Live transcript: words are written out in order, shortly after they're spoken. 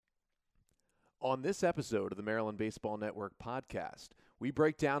On this episode of the Maryland Baseball Network podcast, we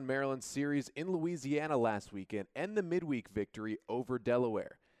break down Maryland's series in Louisiana last weekend and the midweek victory over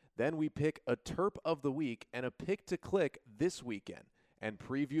Delaware. Then we pick a Terp of the week and a pick to click this weekend and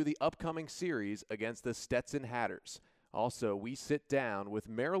preview the upcoming series against the Stetson Hatters. Also, we sit down with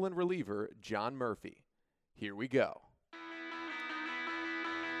Maryland reliever John Murphy. Here we go.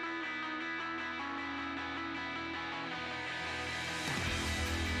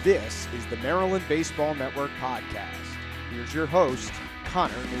 This is the Maryland Baseball Network podcast. Here's your host,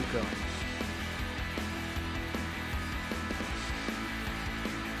 Connor Newcomb.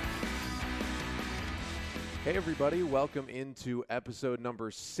 Hey everybody, welcome into episode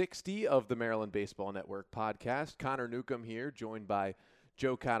number 60 of the Maryland Baseball Network podcast. Connor Newcomb here, joined by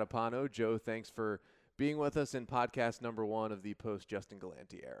Joe Catapano. Joe, thanks for being with us in podcast number 1 of the post-Justin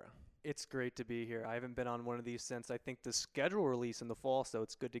Galante era. It's great to be here. I haven't been on one of these since I think the schedule release in the fall, so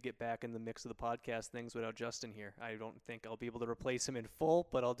it's good to get back in the mix of the podcast things without Justin here. I don't think I'll be able to replace him in full,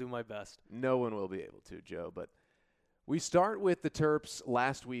 but I'll do my best. No one will be able to, Joe, but we start with the Terps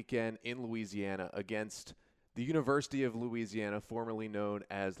last weekend in Louisiana against the University of Louisiana, formerly known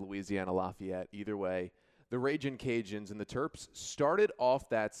as Louisiana Lafayette. Either way, the Ragin' Cajuns and the Terps started off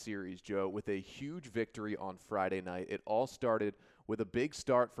that series, Joe, with a huge victory on Friday night. It all started with a big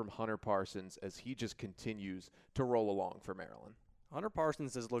start from Hunter Parsons as he just continues to roll along for Maryland. Hunter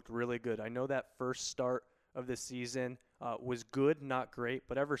Parsons has looked really good. I know that first start of the season was good, not great,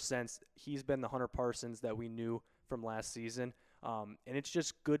 but ever since, he's been the Hunter Parsons that we knew from last season. And it's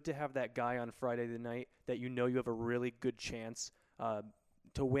just good to have that guy on Friday night that you know you have a really good chance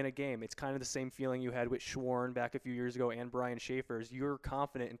to win a game. It's kind of the same feeling you had with Schwarn back a few years ago and Brian Schaefers. You're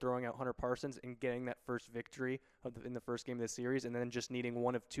confident in throwing out Hunter Parsons and getting that first victory in the first game of the series and then just needing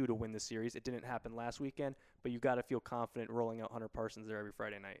one of two to win the series. It didn't happen last weekend, but you got to feel confident rolling out Hunter Parsons there every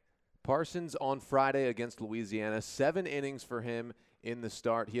Friday night. Parsons on Friday against Louisiana, 7 innings for him in the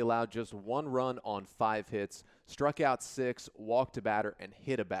start. He allowed just 1 run on 5 hits, struck out 6, walked a batter, and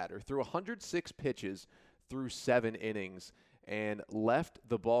hit a batter. Threw 106 pitches through 7 innings and left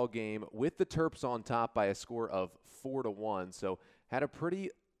the ball game with the Terps on top by a score of 4-1. So had a pretty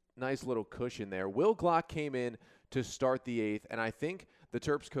nice little cushion there. Will Glock came in to start the 8th, and I think the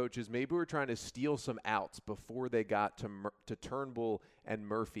Terps coaches maybe were trying to steal some outs before they got to Turnbull and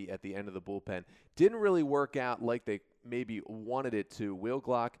Murphy at the end of the bullpen. Didn't really work out like they maybe wanted it to. Will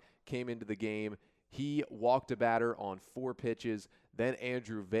Glock came into the game. He walked a batter on 4 pitches. Then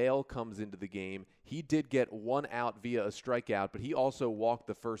Andrew Vail comes into the game. He did get 1 out via a strikeout, but he also walked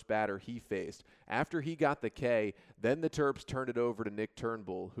the first batter he faced. After he got the K, then the Terps turned it over to Nick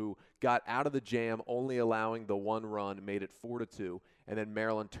Turnbull, who got out of the jam, only allowing the 1 run, made it 4-2. And then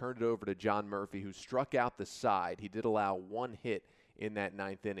Maryland turned it over to John Murphy, who struck out the side. He did allow 1 hit in that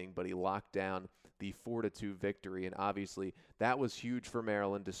 9th inning, but he locked down the 4-2 victory. And obviously, that was huge for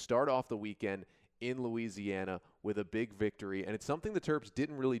Maryland to start off the weekend in Louisiana with a big victory, and it's something the Terps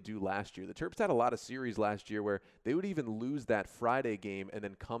didn't really do last year. The Terps had a lot of series last year where they would even lose that Friday game and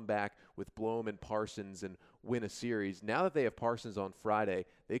then come back with Blome and Parsons and win a series. Now that they have Parsons on Friday,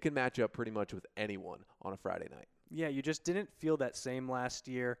 they can match up pretty much with anyone on a Friday night. Yeah, you just didn't feel that same last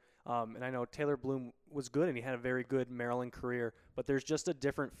year. And I know Taylor Bloom was good, and he had a very good Maryland career, but there's just a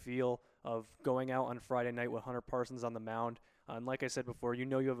different feel of going out on Friday night with Hunter Parsons on the mound. And like I said before, you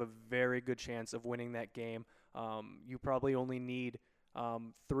know you have a very good chance of winning that game. You probably only need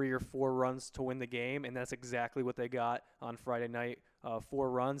 3 or 4 runs to win the game, and that's exactly what they got on Friday night.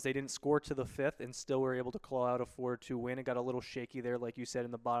 4 runs. They didn't score to the 5th and still were able to claw out a 4-2 win. It got a little shaky there, like you said,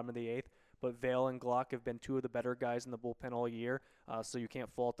 in the bottom of the 8th. But Vail and Glock have been 2 of the better guys in the bullpen all year, so you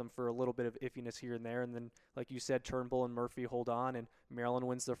can't fault them for a little bit of iffiness here and there. And then, like you said, Turnbull and Murphy hold on, and Maryland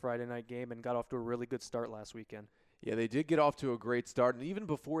wins the Friday night game and got off to a really good start last weekend. Yeah, they did get off to a great start, and even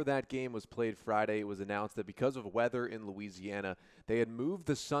before that game was played Friday, it was announced that because of weather in Louisiana, they had moved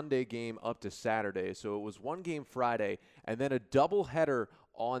the Sunday game up to Saturday. So it was 1 game Friday, and then a doubleheader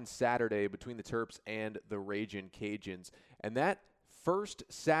on Saturday between the Terps and the Ragin' Cajuns. And that first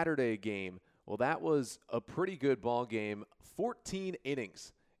Saturday game, well, that was a pretty good ball game. 14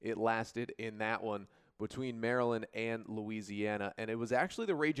 innings it lasted in that one between Maryland and Louisiana. And it was actually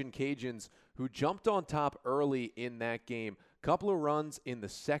the Ragin' Cajuns who jumped on top early in that game. Couple of runs in the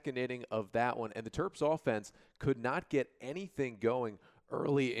 2nd inning of that one, and the Terps offense could not get anything going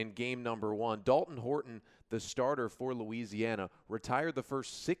early in game number 1. Dalton Horton, the starter for Louisiana, retired the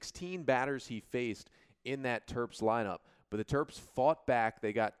first 16 batters he faced in that Terps lineup. But the Terps fought back.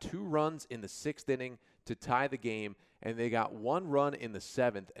 They got 2 runs in the 6th inning to tie the game, and they got 1 run in the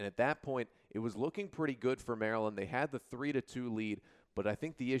 7th. And at that point, it was looking pretty good for Maryland. They had the 3-2 lead, But I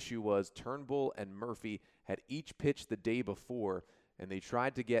think the issue was Turnbull and Murphy had each pitched the day before, and they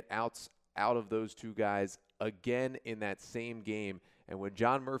tried to get outs out of those two guys again in that same game. And when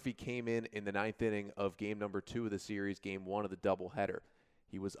John Murphy came in the ninth inning of game number 2 of the series, game 1 of the doubleheader,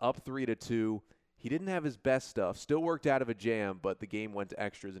 he was up 3-2. He didn't have his best stuff, still worked out of a jam, but the game went to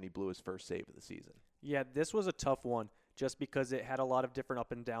extras and he blew his first save of the season. Yeah, this was a tough one just because it had a lot of different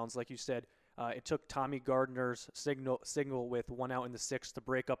up and downs. Like you said, it took Tommy Gardner's signal with 1 out in the 6th to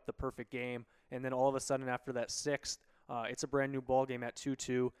break up the perfect game. And then all of a sudden after that 6th, it's a brand new ball game at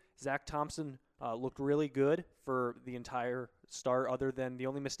 2-2. Zach Thompson looked really good for the entire start, other than the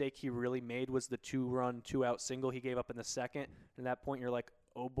only mistake he really made was the 2-run, 2-out single he gave up in the second. And at that point, you're like,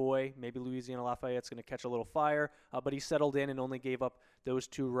 oh boy, maybe Louisiana Lafayette's going to catch a little fire. But he settled in and only gave up those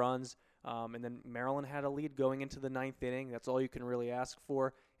 2 runs. And then Maryland had a lead going into the 9th inning. That's all you can really ask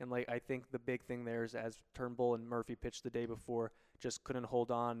for. And I think the big thing there is, as Turnbull and Murphy pitched the day before, just couldn't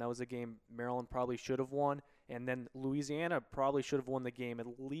hold on. That was a game Maryland probably should have won. And then Louisiana probably should have won the game at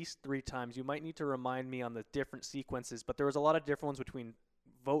least 3 times. You might need to remind me on the different sequences, but there was a lot of different ones between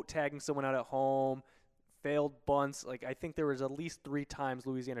vote tagging someone out at home, failed bunts. I think there was at least 3 times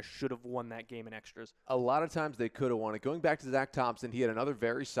Louisiana should have won that game in extras. A lot of times they could have won it. Going back to Zach Thompson, he had another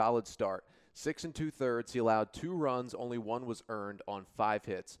very solid start. 6 2/3. He allowed 2 runs. Only 1 was earned on 5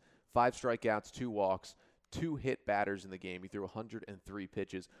 hits. 5 strikeouts, 2 walks, 2 hit batters in the game. He threw 103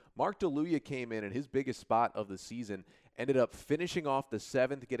 pitches. Mark DeLuya came in, and his biggest spot of the season ended up finishing off the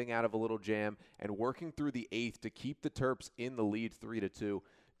 7th, getting out of a little jam, and working through the 8th to keep the Terps in the lead 3-2.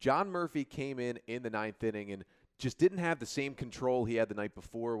 John Murphy came in the 9th inning and just didn't have the same control he had the night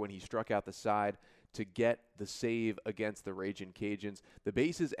before when he struck out the side to get the save against the Ragin' Cajuns. The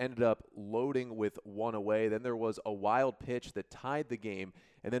bases ended up loading with 1 away. Then there was a wild pitch that tied the game,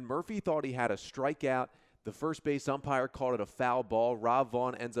 and then Murphy thought he had a strikeout. The first base umpire called it a foul ball. Rob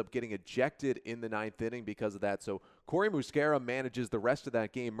Vaughn ends up getting ejected in the 9th inning because of that. So Corey Muscara manages the rest of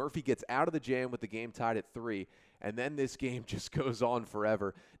that game. Murphy gets out of the jam with the game tied at 3. And then this game just goes on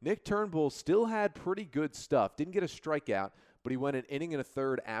forever. Nick Turnbull still had pretty good stuff. Didn't get a strikeout, but he went an inning and a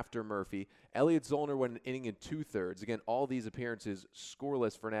third after Murphy. Elliot Zollner went an inning and 2/3. Again, all these appearances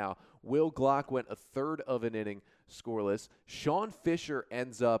scoreless for now. Will Glock went a third of an inning scoreless. Sean Fisher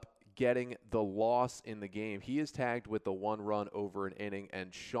ends up getting the loss in the game. He is tagged with the 1 run over an inning,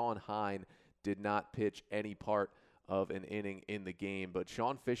 and Sean Hine did not pitch any part of an inning in the game. But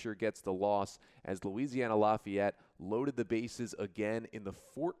Sean Fisher gets the loss as Louisiana Lafayette loaded the bases again in the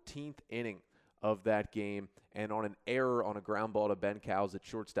 14th inning of that game, and on an error on a ground ball to Ben Cowles at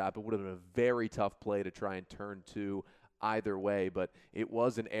shortstop. It would have been a very tough play to try and turn 2 either way, but it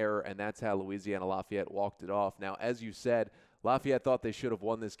was an error, and that's how Louisiana Lafayette walked it off. Now, as you said, Lafayette thought they should have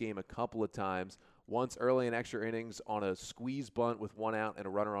won this game a couple of times. Once early in extra innings on a squeeze bunt with 1 out and a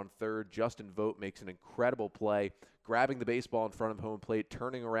runner on third, Justin Vogt makes an incredible play, grabbing the baseball in front of home plate,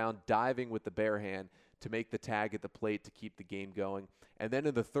 turning around, diving with the bare hand to make the tag at the plate to keep the game going. And then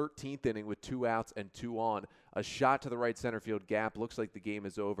in the 13th inning with 2 outs and 2 on, a shot to the right center field gap. Looks like the game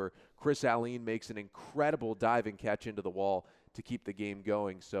is over. Chris Alleyne makes an incredible diving catch into the wall to keep the game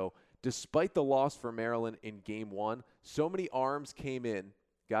going. So despite the loss for Maryland in Game 1, so many arms came in,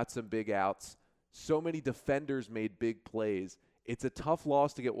 got some big outs. So many defenders made big plays. It's a tough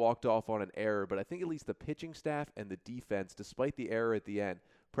loss to get walked off on an error, but I think at least the pitching staff and the defense, despite the error at the end,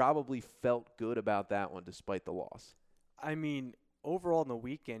 probably felt good about that one despite the loss. I mean, overall in the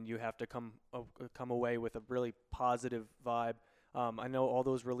weekend, you have to come away with a really positive vibe. I know all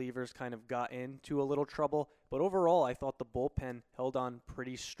those relievers kind of got into a little trouble, but overall I thought the bullpen held on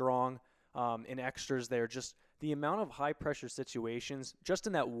pretty strong in extras there. Just the amount of high-pressure situations, just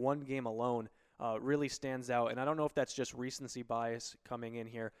in that one game alone, really stands out. And I don't know if that's just recency bias coming in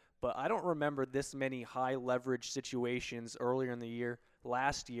here, but I don't remember this many high-leverage situations earlier in the year,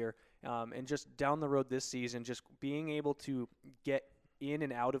 last year, and just down the road this season, just being able to get in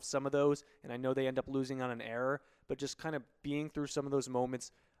and out of some of those. And I know they end up losing on an error, but just kind of being through some of those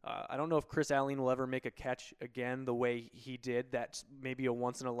moments. I don't know if Chris Alleyne will ever make a catch again the way he did. That's maybe a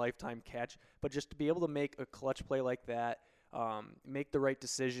once-in-a-lifetime catch. But just to be able to make a clutch play like that, make the right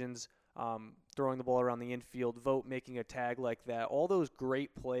decisions, throwing the ball around the infield, Vogt making a tag like that, all those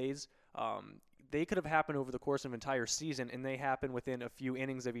great plays, they could have happened over the course of an entire season, and they happen within a few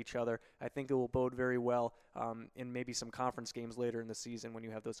innings of each other. I think it will bode very well in maybe some conference games later in the season when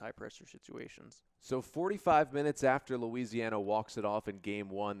you have those high-pressure situations. So 45 minutes after Louisiana walks it off in Game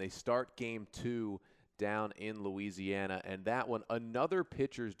 1, they start Game 2 down in Louisiana. And that one, another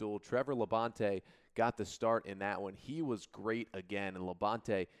pitcher's duel. Trevor Labonte got the start in that one. He was great again, and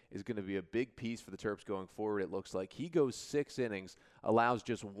Labonte is going to be a big piece for the Terps going forward, it looks like. He goes 6 innings, allows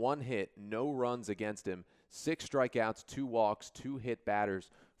just 1 hit, no runs against him, 6 strikeouts, 2 walks, 2 hit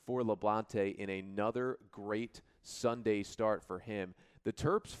batters for Labonte in another great Sunday start for him. The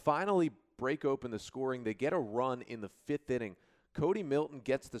Terps finally break open the scoring. They get a run in the 5th inning. Cody Milton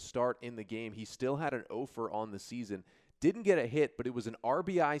gets the start in the game. He still had an 0-for on the season. Didn't get a hit, but it was an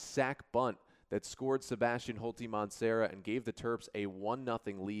RBI sac bunt that scored Sebastian Holty-Mancera and gave the Terps a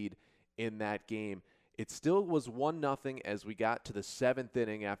 1-0 lead in that game. It still was 1-0 as we got to the 7th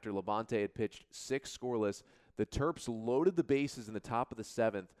inning after Labonte had pitched 6 scoreless. The Terps loaded the bases in the top of the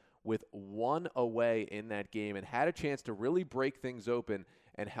 7th with 1 away in that game and had a chance to really break things open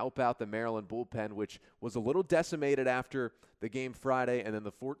and help out the Maryland bullpen, which was a little decimated after the game Friday and then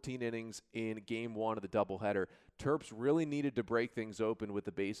the 14 innings in Game 1 of the doubleheader. Terps really needed to break things open with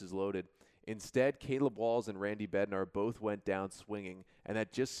the bases loaded. Instead, Caleb Walls and Randy Bednar both went down swinging, and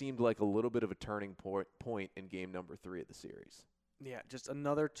that just seemed like a little bit of a turning point in game number 3 of the series. Yeah, just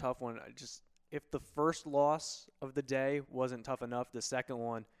another tough one. If the first loss of the day wasn't tough enough, the second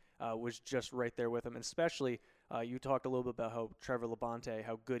one was just right there with him. And especially, you talked a little bit about how Trevor Labonte,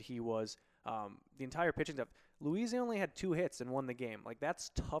 how good he was. The entire pitching staff. Louisiana only had 2 hits and won the game. Like,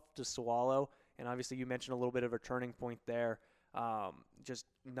 that's tough to swallow. And obviously, you mentioned a little bit of a turning point there. Just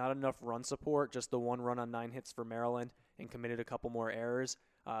not enough run support, just the 1 run on 9 hits for Maryland and committed a couple more errors.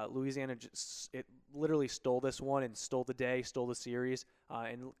 Louisiana it literally stole this one and stole the day, stole the series,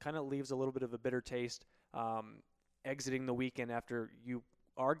 and kind of leaves a little bit of a bitter taste exiting the weekend after you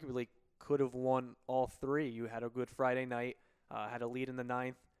arguably could have won all 3. You had a good Friday night, had a lead in the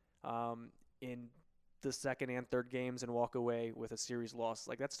 9th in the 2nd and 3rd games and walk away with a series loss.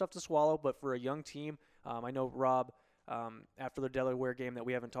 Like, that's tough to swallow, but for a young team, I know Rob, after the Delaware game that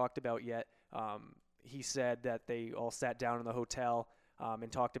we haven't talked about yet, he said that they all sat down in the hotel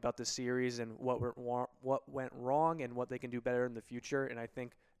and talked about the series and what went wrong and what they can do better in the future. And I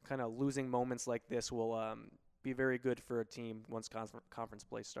think kind of losing moments like this will be very good for a team once conference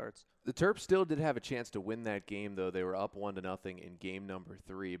play starts. The Terps still did have a chance to win that game, though. They were up 1-0 in game number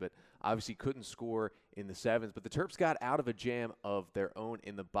 3, but obviously couldn't score in the 7th. But the Terps got out of a jam of their own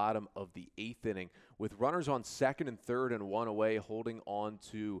in the bottom of the 8th inning with runners on 2nd and 3rd and 1 away, holding on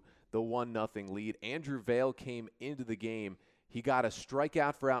to the 1-0 lead. Andrew Vail came into the game. He got a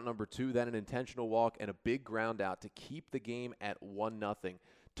strikeout for out number 2, then an intentional walk, and a big ground out to keep the game at 1-0.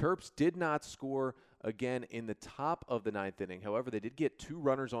 Terps did not score again in the top of the 9th inning. However, they did get 2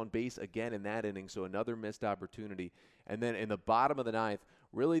 runners on base again in that inning, so another missed opportunity. And then in the bottom of the 9th,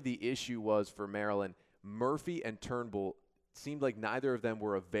 really the issue was for Maryland, Murphy and Turnbull seemed like neither of them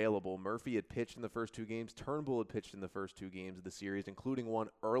were available. Murphy had pitched in the first 2 games. Turnbull had pitched in the first 2 games of the series, including one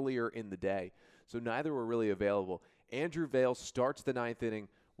earlier in the day. So neither were really available. Andrew Vail starts the 9th inning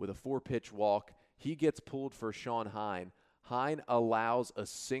with a 4-pitch walk. He gets pulled for Sean Hine. Hine allows a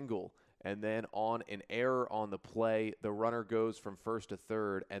single, and then on an error on the play, the runner goes from 1st to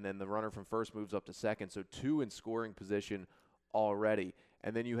 3rd, and then the runner from 1st moves up to 2nd, so 2 in scoring position already.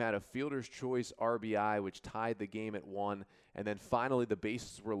 And then you had a fielder's choice RBI, which tied the game at 1, and then finally the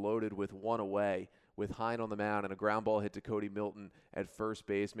bases were loaded with 1 away, with Hine on the mound and a ground ball hit to Cody Milton at first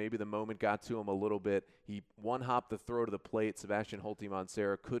base. Maybe the moment got to him a little bit. He one-hopped the throw to the plate. Sebastian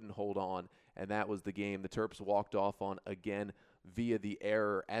Holty-Mancera couldn't hold on, and that was the game. The Terps walked off on again via the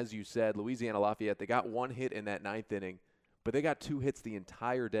error. As you said, Louisiana Lafayette, they got 1 hit in that 9th inning, but they got 2 hits the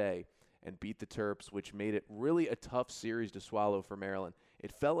entire day and beat the Terps, which made it really a tough series to swallow for Maryland.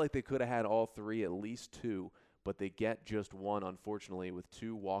 It felt like they could have had all 3, at least 2, but they get just 1, unfortunately, with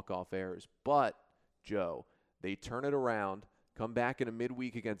 2 walk-off errors. But, Joe, they turn it around, come back in a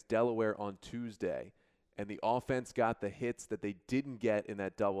midweek against Delaware on Tuesday, and the offense got the hits that they didn't get in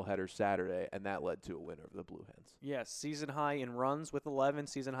that doubleheader Saturday, and that led to a win over the Blue Hens. Yes, season high in runs with 11,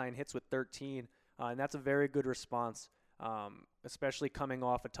 season high in hits with 13, and that's a very good response, especially coming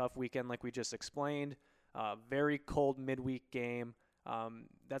off a tough weekend like we just explained. Very cold midweek game.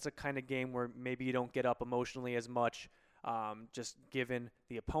 That's a kind of game where maybe you don't get up emotionally as much, just given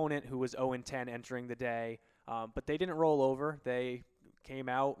the opponent who was 0-10 entering the day. But they didn't roll over. They came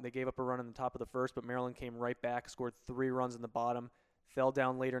out. They gave up a run in the top of the 1st, but Maryland came right back, scored 3 runs in the bottom, fell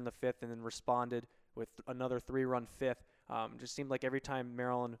down later in the 5th, and then responded with another 3-run 5th. Just seemed like every time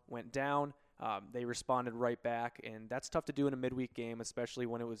Maryland went down, they responded right back, and that's tough to do in a midweek game, especially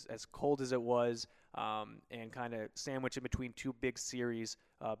when it was as cold as it was, and kind of sandwiched in between 2 big series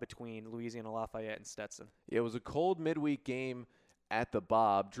between Louisiana Lafayette and Stetson. It was a cold midweek game at the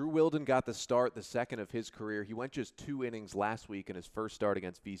Bob. Drew Wilden got the start, the second of his career. He went just 2 innings last week in his first start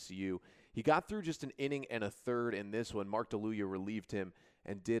against VCU. He got through just an inning and a third in this one. Mark DeLuya relieved him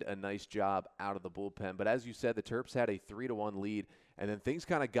and did a nice job out of the bullpen. But as you said, the Terps had a 3-1 lead, and then things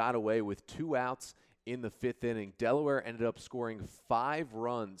kind of got away with 2 outs in the 5th inning. Delaware ended up scoring 5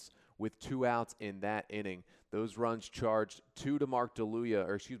 runs with 2 outs in that inning. Those runs charged 2 to Mark DeLuya,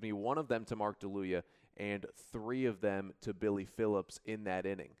 or excuse me, 1 of them to Mark DeLuya, and 3 of them to Billy Phillips in that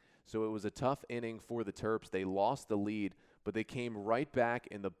inning. So it was a tough inning for the Terps. They lost the lead, but they came right back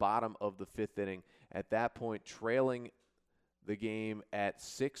in the bottom of the 5th inning. At that point, trailing the game at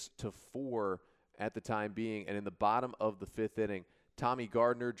 6-4 at the time being, and in the bottom of the 5th inning, Tommy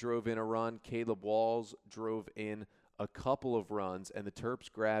Gardner drove in a run, Caleb Walls drove in a couple of runs, and the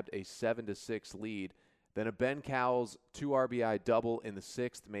Terps grabbed a 7-6 lead. Then a Ben Cowles 2 RBI double in the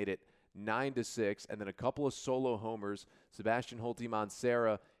 6th made it 9-6, and then a couple of solo homers. Sebastian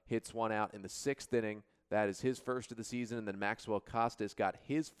Holty-Mancera hits one out in the 6th inning. That is his first of the season, and then Maxwell Costas got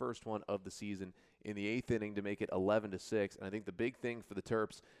his first one of the season in the 8th inning to make it 11-6. And I think the big thing for the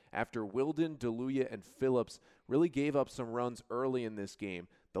Terps, after Wilden, DeLuya, and Phillips really gave up some runs early in this game,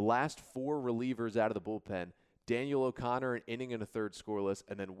 the last 4 relievers out of the bullpen, Daniel O'Connor an inning and a third scoreless,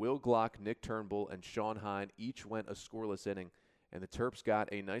 and then Will Glock, Nick Turnbull, and Sean Hine each went a scoreless inning. And the Terps got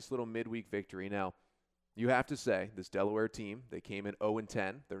a nice little midweek victory. Now, you have to say, this Delaware team, they came in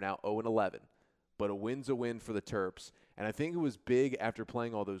 0-10. They're now 0-11. But a win's a win for the Terps. And I think it was big after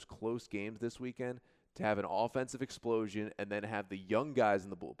playing all those close games this weekend to have an offensive explosion and then have the young guys in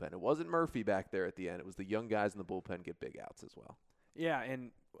the bullpen. It wasn't Murphy back there at the end. It was the young guys in the bullpen get big outs as well. Yeah,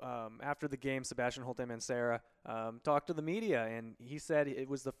 and after the game, Sebastian Holty-Mancera talked to the media, and he said it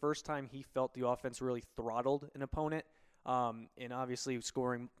was the first time he felt the offense really throttled an opponent. And obviously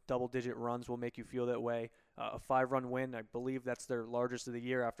scoring double-digit runs will make you feel that way. A 5-run win, I believe that's their largest of the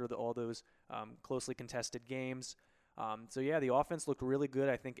year after all those closely contested games. So, yeah, the offense looked really good.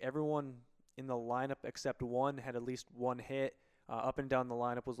 I think everyone in the lineup except one had at least one hit. Up and down the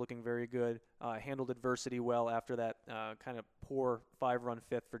lineup was looking very good. Handled adversity well after that kind of poor 5-run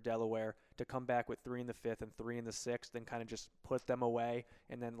 5th for Delaware to come back with 3 in the 5th and 3 in the 6th and kind of just put them away.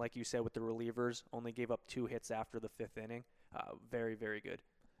 And then, like you said, with the relievers, only gave up 2 hits after the 5th inning. Very, very good.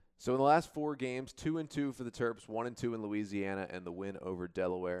 So in the last 4 games, 2-2 for the Terps, 1-2 in Louisiana, and the win over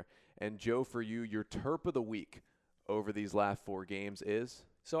Delaware. And, Joe, for you, your Terp of the week over these last 4 games is?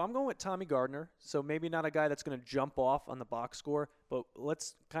 So I'm going with Tommy Gardner. So maybe not a guy that's going to jump off on the box score, but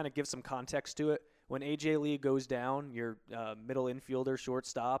let's kind of give some context to it. When A.J. Lee goes down, your middle infielder,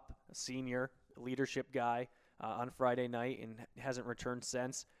 shortstop, senior, leadership guy on Friday night and hasn't returned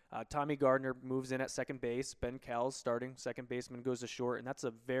since. Tommy Gardner moves in at second base. Ben Cowles, starting second baseman, goes to short, and that's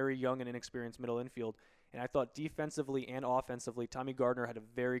a very young and inexperienced middle infield. And I thought defensively and offensively, Tommy Gardner had a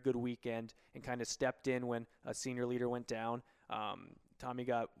very good weekend and kind of stepped in when a senior leader went down. Tommy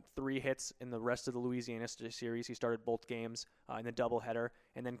got 3 hits in the rest of the Louisiana series. He started both games in the doubleheader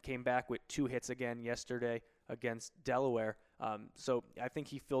and then came back with 2 hits again yesterday against Delaware. So I think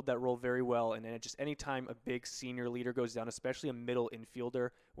he filled that role very well. And then just anytime a big senior leader goes down, especially a middle infielder,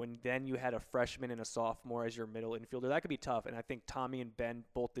 when then you had a freshman and a sophomore as your middle infielder, that could be tough. And I think Tommy and Ben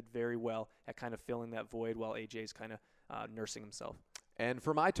both did very well at kind of filling that void while AJ's kind of nursing himself. And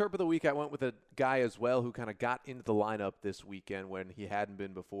for my Terp of the week, I went with a guy as well who kind of got into the lineup this weekend when he hadn't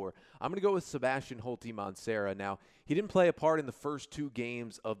been before. I'm going to go with Sebastian Holty-Mancera. Now, he didn't play a part in the first 2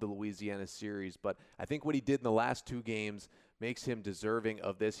 games of the Louisiana series, but I think what he did in the last 2 games makes him deserving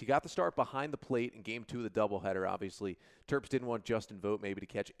of this. He got the start behind the plate in Game 2 of the doubleheader, obviously. Terps didn't want Justin Vogt maybe to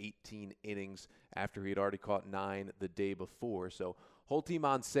catch 18 innings after he had already caught 9 the day before. So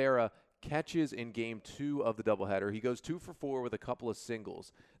Holty-Mancera catches in Game 2 of the doubleheader. He goes 2 for 4 with a couple of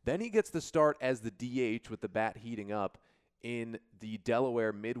singles. Then he gets the start as the DH with the bat heating up in the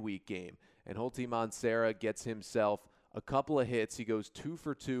Delaware midweek game. And Holty-Mancera gets himself a couple of hits. He goes 2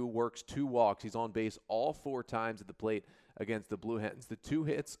 for 2, works 2 walks. He's on base all 4 times at the plate against the Blue Hens. The 2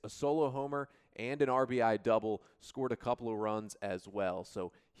 hits, a solo homer, and an RBI double, scored a couple of runs as well.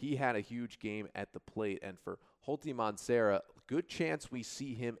 So he had a huge game at the plate. And for Holty-Mancera, good chance we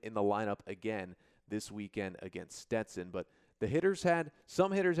see him in the lineup again this weekend against Stetson. But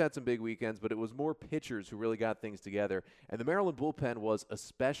some hitters had some big weekends, but it was more pitchers who really got things together. And the Maryland bullpen was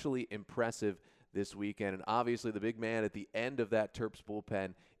especially impressive this weekend. And obviously the big man at the end of that Terps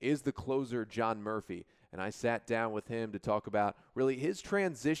bullpen is the closer, John Murphy. And I sat down with him to talk about really his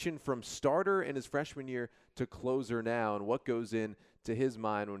transition from starter in his freshman year to closer now and what goes into his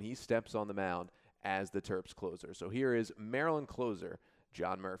mind when he steps on the mound as the Terps closer. So here is Maryland closer,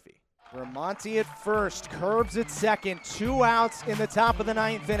 John Murphy. Ramonte at first, Curbs at second, 2 outs in the top of the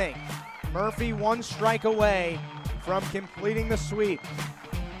 9th inning. Murphy 1 strike away from completing the sweep.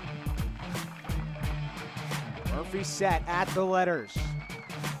 Murphy set at the letters.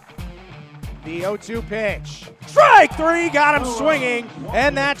 The 0-2 pitch. Strike 3, got him swinging,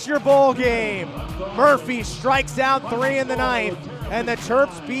 and that's your ball game. Murphy strikes out 3 in the 9th, and the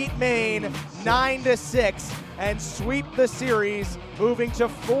Terps beat Maine 9-6 and sweep the series, moving to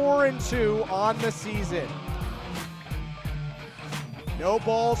 4-2 on the season. No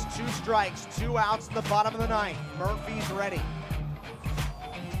balls, 2 strikes, 2 outs in the bottom of the 9th. Murphy's ready.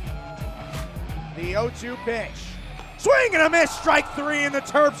 The 0-2 pitch. Swing and a miss, strike 3, and the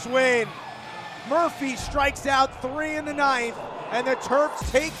Terps win. Murphy strikes out 3 in the 9th, and the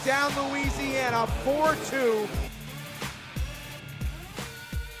Terps take down Louisiana 4-2.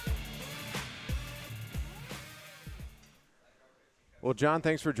 Well, John,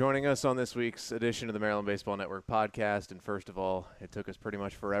 thanks for joining us on this week's edition of the Maryland Baseball Network podcast. And first of all, it took us pretty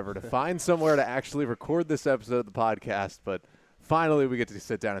much forever to find somewhere to actually record this episode of the podcast, but finally we get to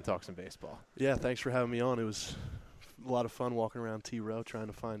sit down and talk some baseball. Yeah, thanks for having me on. It was a lot of fun walking around T-Row trying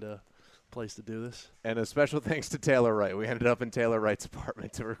to find a place to do this. And a special thanks to Taylor Wright. We ended up in Taylor Wright's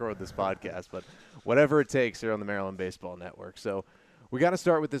apartment to record this podcast, but whatever it takes here on the Maryland Baseball Network. So we got to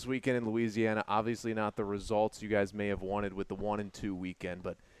start with this weekend in Louisiana. Obviously not the results you guys may have wanted with the 1-2 weekend,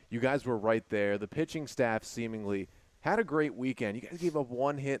 but you guys were right there. The pitching staff seemingly had a great weekend. You guys gave up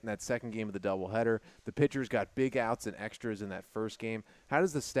 1 hit in that second game of the doubleheader. The pitchers got big outs and extras in that first game. How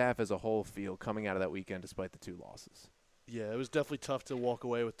does the staff as a whole feel coming out of that weekend despite the 2 losses? Yeah, it was definitely tough to walk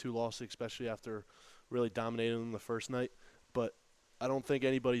away with 2 losses, especially after really dominating them the first night. But I don't think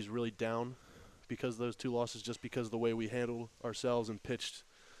anybody's really down because of those 2 losses, just because of the way we handled ourselves and pitched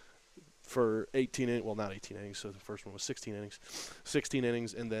for 18 innings. Well, not 18 innings, so the first one was 16 innings. 16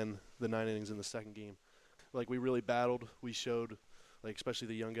 innings, and then the 9 innings in the second game. Like, we really battled. We showed, like, especially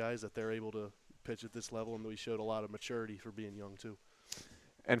the young guys, that they're able to pitch at this level, and we showed a lot of maturity for being young too.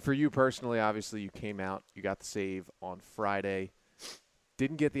 And for you personally, obviously you came out, you got the save on Friday.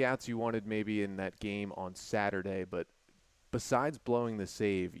 Didn't get the outs you wanted maybe in that game on Saturday, but besides blowing the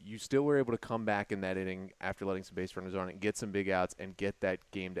save, you still were able to come back in that inning after letting some base runners on and get some big outs and get that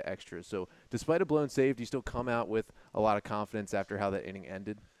game to extras. So despite a blown save, do you still come out with a lot of confidence after how that inning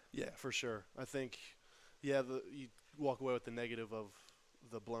ended? Yeah, for sure. I think, you walk away with the negative of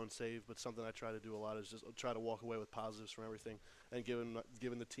the blown save, but something I try to do a lot is just try to walk away with positives from everything. And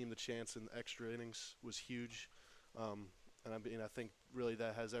giving the team the chance in extra innings was huge. And I think really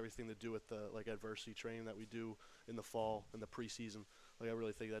that has everything to do with the adversity training that we do in the fall and the preseason. I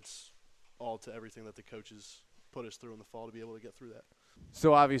really think that's all to everything that the coaches put us through in the fall to be able to get through that.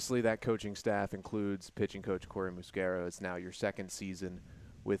 So obviously that coaching staff includes pitching coach Corey Muscara. It's now your second season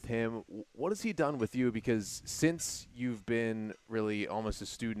with him. What has he done with you? Because since you've been really almost a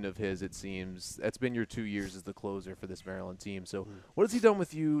student of his, it seems, that's been your 2 years as the closer for this Maryland team. So what has he done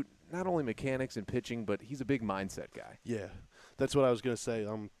with you, not only mechanics and pitching, but he's a big mindset guy? Yeah, that's what I was going to say.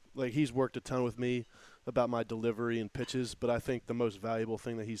 He's worked a ton with me about my delivery and pitches, but I think the most valuable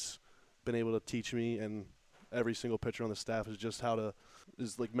thing that he's been able to teach me and every single pitcher on the staff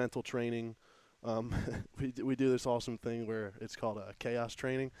is mental training. We do this awesome thing where it's called a chaos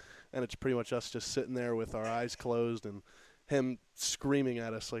training, and it's pretty much us just sitting there with our eyes closed and him screaming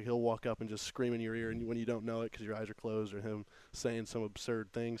at us. Like, he'll walk up and just scream in your ear and when you don't know it because your eyes are closed, or him saying some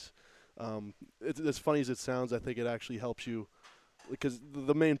absurd things. It's as funny as it sounds. I think it actually helps you because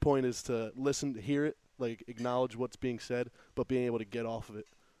the main point is to listen, hear it, acknowledge what's being said, but being able to get off of it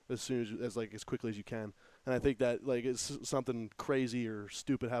as soon as quickly as you can. And I think that, it's something crazy or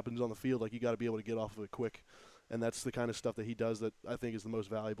stupid happens on the field, you got to be able to get off of it quick. And that's the kind of stuff that he does that I think is the most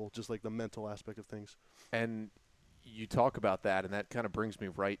valuable, just the mental aspect of things. And you talk about that, and that kind of brings me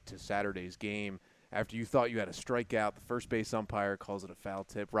right to Saturday's game. After you thought you had a strikeout, the first base umpire calls it a foul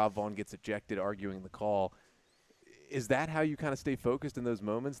tip. Rob Vaughn gets ejected, arguing the call. Is that how you kind of stay focused in those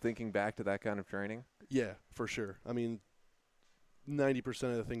moments, thinking back to that kind of training? Yeah, for sure. 90%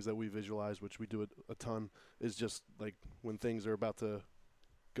 of the things that we visualize, which we do a ton, is just when things are about to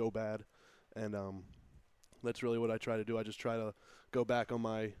go bad. And that's really what I try to do. I just try to go back on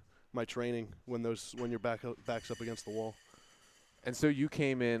my training when your back's up against the wall. And so you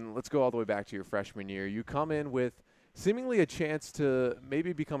came in, let's go all the way back to your freshman year. You come in with seemingly a chance to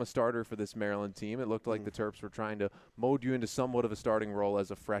maybe become a starter for this Maryland team. It looked like the Terps were trying to mold you into somewhat of a starting role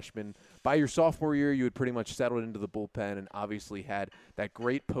as a freshman. By your sophomore year, you had pretty much settled into the bullpen and obviously had that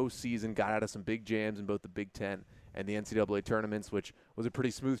great postseason, got out of some big jams in both the Big Ten and the NCAA tournaments, which was a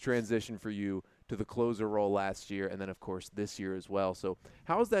pretty smooth transition for you to the closer role last year, and then, of course, this year as well. So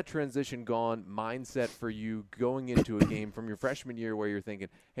how has that transition gone, mindset for you going into a game from your freshman year where you're thinking,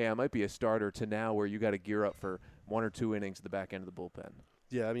 hey, I might be a starter, to now where you got to gear up for 1 or 2 innings at the back end of the bullpen?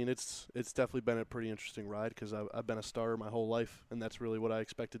 Yeah, I mean, it's definitely been a pretty interesting ride because I've been a starter my whole life, and that's really what I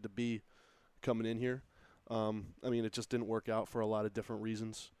expected to be coming in here. I mean, it just didn't work out for a lot of different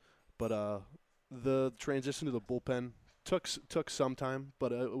reasons. But the transition to the bullpen took some time,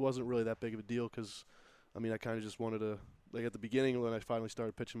 but it wasn't really that big of a deal because, I mean, I kind of just wanted to, like at the beginning when I finally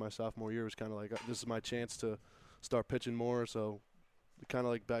started pitching my sophomore year, it was kind of like this is my chance to start pitching more. So kind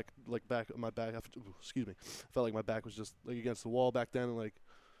of my back. Excuse me, felt like my back was just like against the wall back then, and like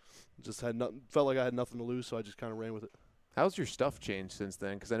just felt like I had nothing to lose. So I just kind of ran with it. How's your stuff changed since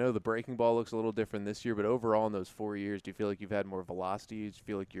then? Because I know the breaking ball looks a little different this year, but overall in those 4 years, do you feel like you've had more velocity? Do you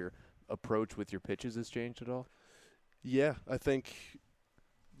feel like your approach with your pitches has changed at all? Yeah, I think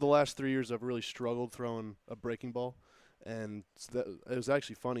the last 3 years I've really struggled throwing a breaking ball, and it was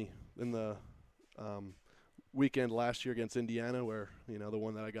actually funny in the weekend last year against Indiana, where the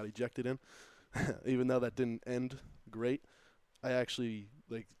one that I got ejected in. Even though that didn't end great, I actually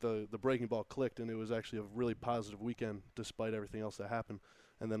the breaking ball clicked, and it was actually a really positive weekend despite everything else that happened.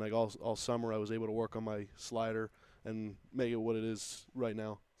 And then like all summer I was able to work on my slider and make it what it is right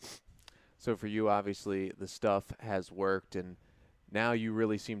now. So for you, obviously, the stuff has worked, and now you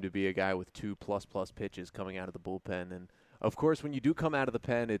really seem to be a guy with 2+ pitches coming out of the bullpen. And, of course, when you do come out of the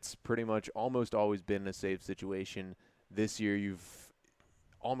pen, it's pretty much almost always been a save situation. This year you've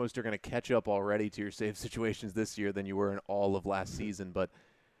almost are going to catch up already to your save situations this year than you were in all of last season. But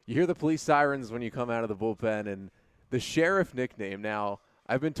you hear the police sirens when you come out of the bullpen, and the Sheriff nickname now –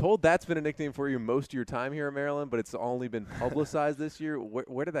 I've been told that's been a nickname for you most of your time here in Maryland, but it's only been publicized this year.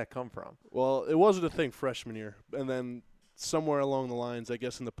 Where did that come from? Well, it wasn't a thing freshman year. And then somewhere along the lines, I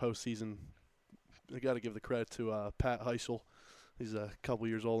guess in the postseason, I got to give the credit to Pat Heisel. He's a couple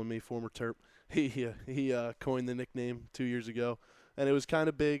years older than me, former Terp. He coined the nickname 2 years ago. And it was kind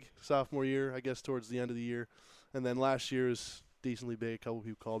of big sophomore year, I guess, towards the end of the year. And then last year was decently big. A couple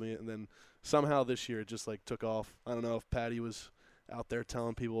people called me it. And then somehow this year it just, took off. I don't know if Patty was out there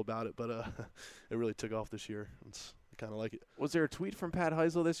telling people about it, but it really took off this year. I kind of like it. Was there a tweet from Pat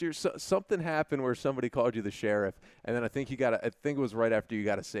Heisel this year? Something happened where somebody called you the Sheriff, and then I think it was right after you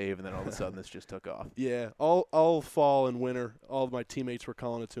got a save, and then all of a sudden this just took off. Yeah, all fall and winter, all of my teammates were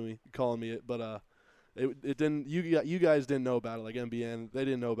calling me it, but it didn't. You guys didn't know about it, like MBN. They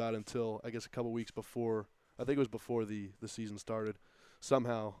didn't know about it until I guess a couple weeks before. I think it was before the season started.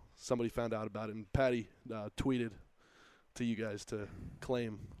 Somehow somebody found out about it, and Patty tweeted to you guys to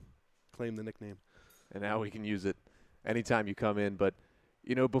claim the nickname. And now we can use it anytime you come in. But,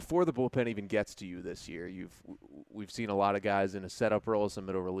 before the bullpen even gets to you this year, we've seen a lot of guys in a setup role, some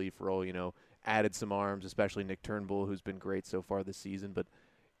middle relief role, added some arms, especially Nick Turnbull, who's been great so far this season. But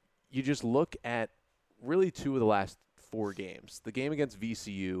you just look at really 2 of the last 4 games. The game against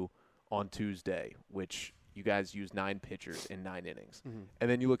VCU on Tuesday, which you guys used 9 pitchers in 9 innings. Mm-hmm. And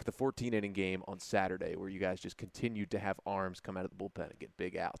then you look at the 14-inning game on Saturday where you guys just continued to have arms come out of the bullpen and get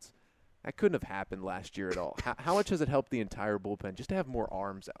big outs. That couldn't have happened last year at all. How much has it helped the entire bullpen just to have more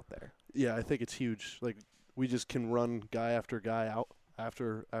arms out there? Yeah, I think it's huge. We just can run guy after guy out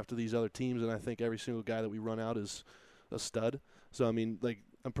after these other teams, and I think every single guy that we run out is a stud. So, I mean,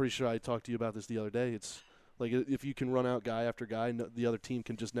 I'm pretty sure I talked to you about this the other day. It's if you can run out guy after guy, the other team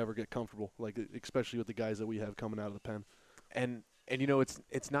can just never get comfortable, especially with the guys that we have coming out of the pen. And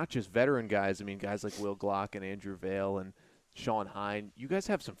it's not just veteran guys. I mean, guys like Will Glock and Andrew Vail and Sean Hine. You guys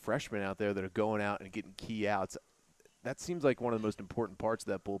have some freshmen out there that are going out and getting key outs. That seems like one of the most important parts of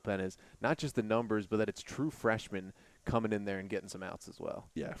that bullpen is not just the numbers, but that it's true freshmen coming in there and getting some outs as well.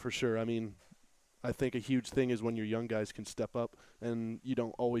 Yeah, for sure. I mean, I think a huge thing is when your young guys can step up and you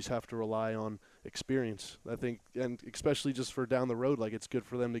don't always have to rely on experience. I think, and especially just for down the road, it's good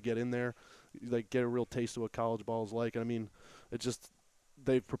for them to get in there, get a real taste of what college ball is like. I mean,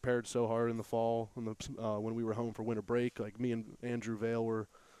 they've prepared so hard in the fall when we were home for winter break. Me and Andrew Vail were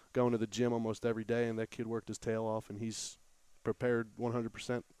going to the gym almost every day, and that kid worked his tail off, and he's prepared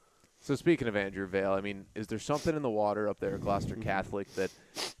 100%. So speaking of Andrew Vail, I mean, is there something in the water up there at Gloucester Catholic that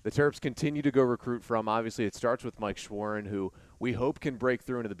the Terps continue to go recruit from? Obviously, it starts with Mike Schwerin, who we hope can break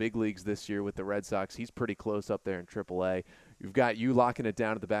through into the big leagues this year with the Red Sox. He's pretty close up there in AAA. You've got you locking it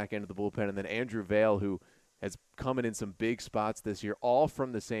down at the back end of the bullpen, and then Andrew Vail, who has come in some big spots this year, all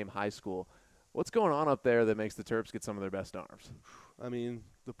from the same high school. What's going on up there that makes the Terps get some of their best arms? I mean,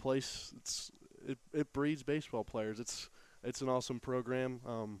 the place, it breeds baseball players. It's an awesome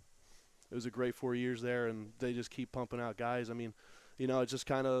program. It was a great 4 years there, and they just keep pumping out guys. I mean, it's just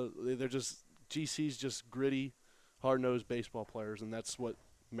kind of they're just GC's just gritty, hard-nosed baseball players, and that's what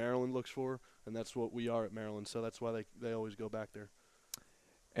Maryland looks for, and that's what we are at Maryland. So that's why they always go back there.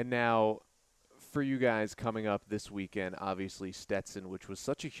 And now, for you guys coming up this weekend, obviously Stetson, which was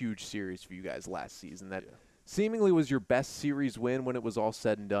such a huge series for you guys last season, that seemingly was your best series win when it was all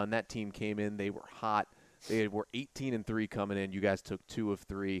said and done. That team came in, they were hot. They were 18-3 coming in. You guys took 2 of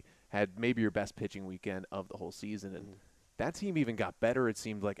 3, had maybe your best pitching weekend of the whole season. And that team even got better, it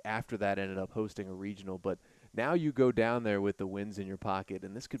seemed like, after that ended up hosting a regional. But now you go down there with the wins in your pocket,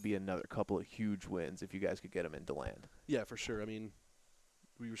 and this could be another couple of huge wins if you guys could get them into land. Yeah, for sure. I mean,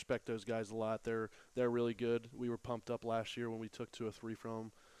 we respect those guys a lot. They're really good. We were pumped up last year when we took 2 of 3 from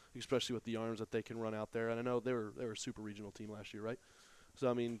them, especially with the arms that they can run out there. And I know they were a super regional team last year, right? So,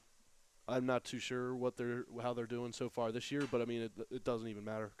 I mean, I'm not too sure how they're doing so far this year, but I mean it doesn't even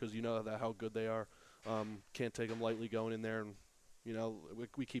matter because you know how good they are. Can't take them lightly going in there, and you know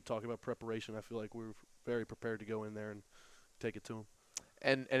we keep talking about preparation. I feel like we're very prepared to go in there and take it to them.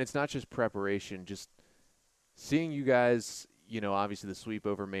 And it's not just preparation, just seeing you guys. You know, obviously the sweep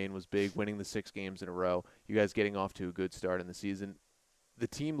over Maine was big, winning the 6 games in a row. You guys getting off to a good start in the season. The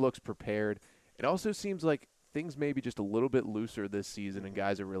team looks prepared. It also seems like things may be just a little bit looser this season, and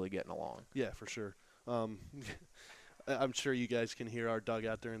guys are really getting along. Yeah, for sure. I'm sure you guys can hear our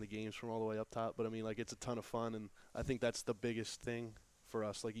dugout during the games from all the way up top, but I mean, like, it's a ton of fun, and I think that's the biggest thing for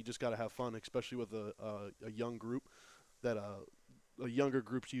us. Like, you just got to have fun, especially with a young group. That younger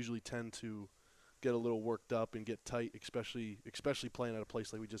groups usually tend to get a little worked up and get tight, especially playing at a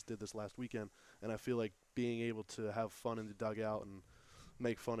place like we just did this last weekend. And I feel like being able to have fun in the dugout and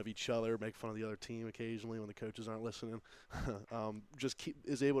make fun of each other, make fun of the other team occasionally when the coaches aren't listening,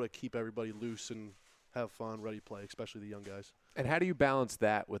 is able to keep everybody loose and have fun, ready to play, especially the young guys. And how do you balance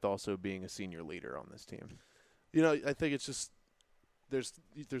that with also being a senior leader on this team? You know, I think it's just there's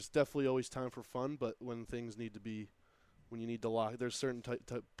definitely always time for fun, but when things need to be – when you need to lock, there's certain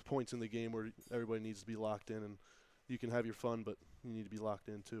points in the game where everybody needs to be locked in, and you can have your fun, but you need to be locked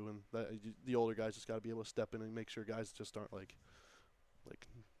in too. And the older guys just got to be able to step in and make sure guys just aren't like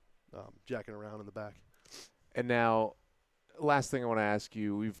jacking around in the back. And now, last thing I want to ask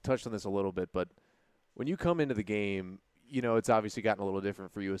you, we've touched on this a little bit, but when you come into the game, you know, it's obviously gotten a little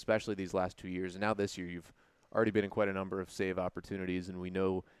different for you, especially these last 2 years. And now this year you've already been in quite a number of save opportunities, and we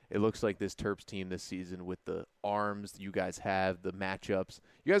know it looks like this Terps team this season with the arms you guys have, the matchups,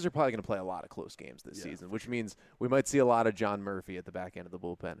 you guys are probably going to play a lot of close games this season, which means we might see a lot of John Murphy at the back end of the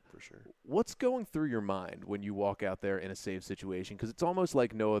bullpen. For sure. What's going through your mind when you walk out there in a save situation? Because it's almost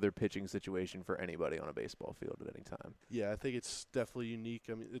like no other pitching situation for anybody on a baseball field at any time. Yeah, I think it's definitely unique.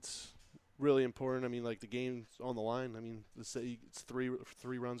 I mean, it's really important. I mean, like, the game's on the line. I mean, it's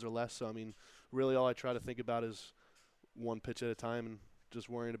 3 runs or less. So, I mean, really all I try to think about is one pitch at a time and just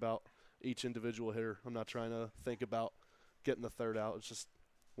worrying about each individual hitter. I'm not trying to think about getting the third out. It's just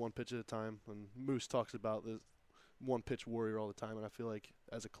one pitch at a time. And Moose talks about the one pitch warrior all the time, and I feel like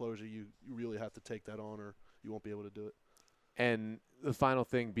as a closer you really have to take that on or you won't be able to do it. And the final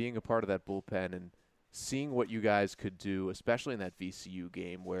thing, being a part of that bullpen and seeing what you guys could do, especially in that VCU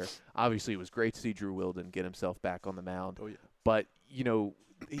game where obviously it was great to see Drew Wilden get himself back on the mound. Oh, yeah. But, you know,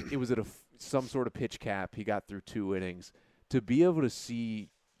 it was at some sort of pitch cap. He got through 2 innings. To be able to see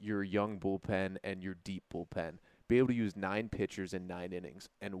your young bullpen and your deep bullpen be able to use 9 pitchers in 9 innings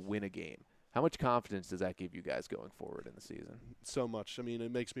and win a game, how much confidence does that give you guys going forward in the season? So much. I mean,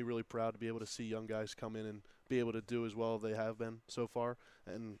 it makes me really proud to be able to see young guys come in and be able to do as well as they have been so far.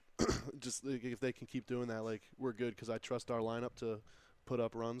 And just if they can keep doing that, like, we're good because I trust our lineup to put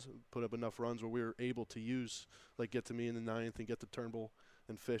up enough runs where we're able to use, like, get to me in the 9th and get to Turnbull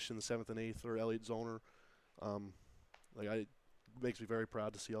and Fish in the 7th and 8th or Elliott Zollner. It makes me very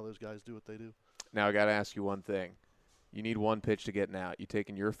proud to see all those guys do what they do. Now I got to ask you one thing. You need one pitch to get an out. You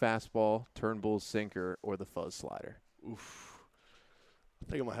taking your fastball, Turnbull's sinker, or the fuzz slider? Oof. I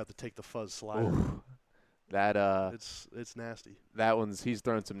think I'm going to have to take the fuzz slider. Oof. That it's nasty. That he's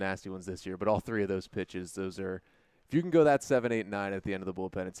thrown some nasty ones this year, but all 3 of those pitches, those are, if you can go that 7, 8, 9 at the end of the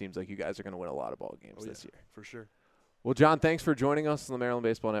bullpen, it seems like you guys are going to win a lot of ball games this year. For sure. Well, John, thanks for joining us on the Maryland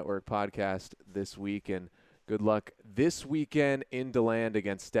Baseball Network podcast this week, and good luck this weekend in DeLand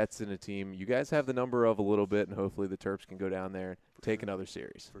against Stetson, a team you guys have the number of a little bit, and hopefully the Terps can go down there and take another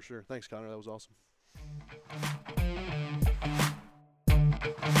series. For sure. Thanks, Connor. That was awesome.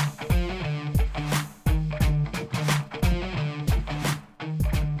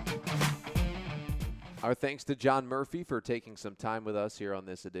 Our thanks to John Murphy for taking some time with us here on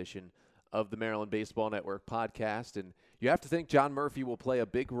this edition of the Maryland Baseball Network podcast. And you have to think John Murphy will play a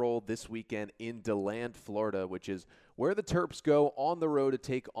big role this weekend in DeLand, Florida, which is where the Terps go on the road to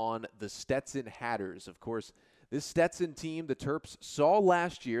take on the Stetson Hatters. Of course, this Stetson team the Terps saw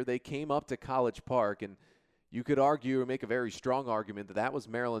last year. They came up to College Park, and you could argue or make a very strong argument that that was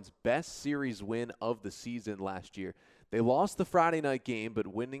Maryland's best series win of the season last year. They lost the Friday night game, but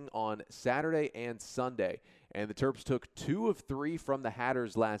winning on Saturday and Sunday. And the Terps took 2 of 3 from the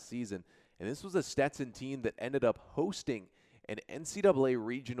Hatters last season. And this was a Stetson team that ended up hosting an NCAA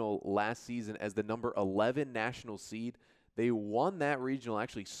regional last season as the number 11 national seed. They won that regional,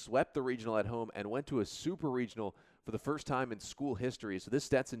 actually swept the regional at home, and went to a super regional for the first time in school history. So this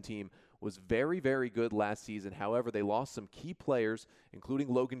Stetson team was very, very good last season. However, they lost some key players, including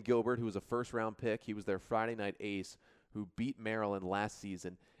Logan Gilbert, who was a first-round pick. He was their Friday night ace who beat Maryland last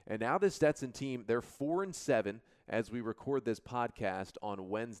season. And now this Stetson team, they're 4-7 as we record this podcast on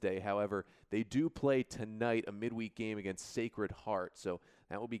Wednesday. However, they do play tonight a midweek game against Sacred Heart. So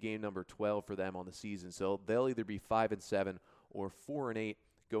that will be game number 12 for them on the season. So they'll either be 5-7 or 4-8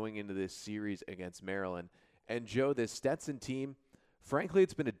 going into this series against Maryland. And Joe, this Stetson team, frankly,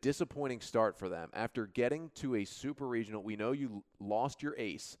 it's been a disappointing start for them. After getting to a super regional, we know you lost your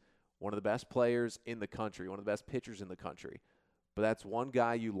ace, one of the best players in the country, one of the best pitchers in the country. But that's one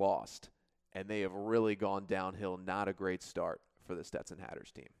guy you lost, and they have really gone downhill. Not a great start for the Stetson Hatters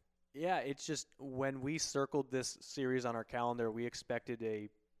team. Yeah, it's just when we circled this series on our calendar, we expected a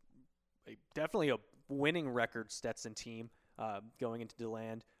definitely a winning record Stetson team going into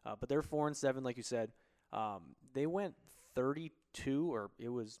DeLand. But they're 4-7, like you said. They went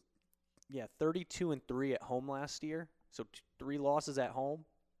 32-3 at home last year. So 3 losses at home.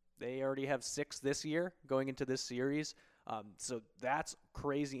 They already have 6 this year going into this series. So that's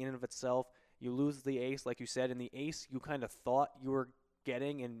crazy in and of itself. You lose the ace, like you said, and the ace you kind of thought you were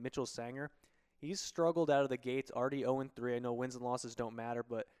getting in Mitchell Sanger. He's struggled out of the gates, already 0-3. I know wins and losses don't matter,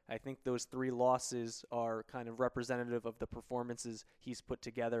 but I think those 3 losses are kind of representative of the performances he's put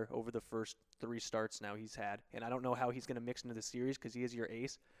together over the first 3 starts now he's had. And I don't know how he's going to mix into the series because he is your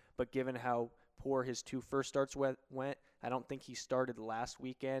ace, but given how poor his 2 first starts went, I don't think he started last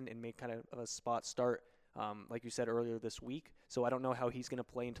weekend and made kind of a spot start like you said earlier this week. So I don't know how he's going to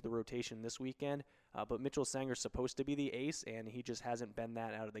play into the rotation this weekend. But Mitchell Sanger's supposed to be the ace, and he just hasn't been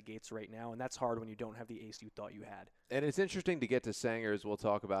that out of the gates right now. And that's hard when you don't have the ace you thought you had. And it's interesting to get to Sanger as we'll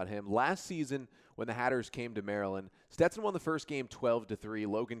talk about him. Last season, when the Hatters came to Maryland, Stetson won the first game 12-3.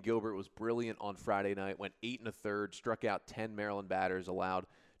 Logan Gilbert was brilliant on Friday night, went 8 1/3, struck out 10 Maryland batters, allowed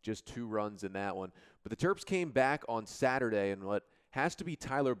just 2 runs in that one. But the Terps came back on Saturday, and what has to be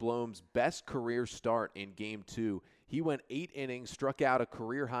Tyler Blom's best career start in Game 2. He went 8 innings, struck out a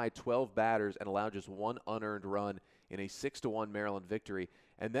career-high 12 batters, and allowed just 1 unearned run in a 6-1 Maryland victory.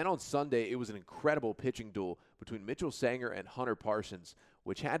 And then on Sunday, it was an incredible pitching duel between Mitchell Sanger and Hunter Parsons,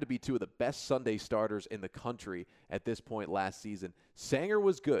 which had to be 2 of the best Sunday starters in the country at this point last season. Sanger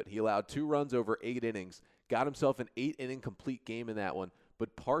was good. He allowed 2 runs over 8 innings, got himself an 8-inning complete game in that one.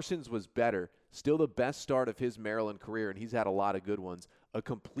 But Parsons was better, still the best start of his Maryland career, and he's had a lot of good ones. A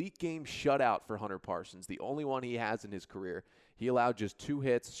complete game shutout for Hunter Parsons, the only one he has in his career. He allowed just 2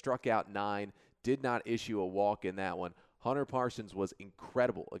 hits, struck out 9, did not issue a walk in that one. Hunter Parsons was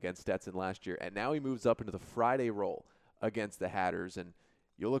incredible against Stetson last year, and now he moves up into the Friday role against the Hatters, and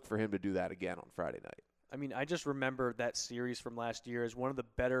you'll look for him to do that again on Friday night. I mean, I just remember that series from last year as one of the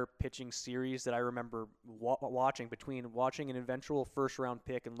better pitching series that I remember watching, between watching an eventual first-round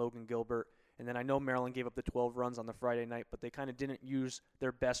pick and Logan Gilbert. And then I know Maryland gave up the 12 runs on the Friday night, but they kind of didn't use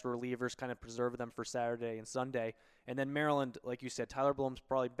their best relievers, kind of preserve them for Saturday and Sunday. And then Maryland, like you said, Tyler Blom's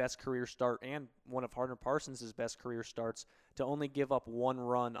probably best career start and one of Hunter Parsons' best career starts, to only give up 1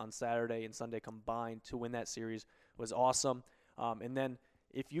 run on Saturday and Sunday combined to win that series was awesome. And then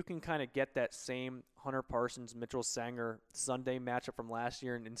if you can kind of get that same Hunter Parsons, Mitchell Sanger Sunday matchup from last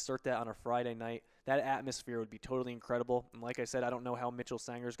year and insert that on a Friday night, that atmosphere would be totally incredible. And like I said, I don't know how Mitchell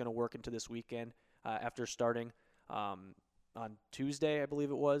Sanger is going to work into this weekend after starting on Tuesday, I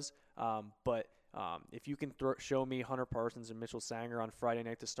believe it was. But if you can show me Hunter Parsons and Mitchell Sanger on Friday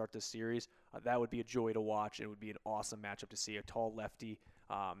night to start this series, that would be a joy to watch. It would be an awesome matchup to see, a tall lefty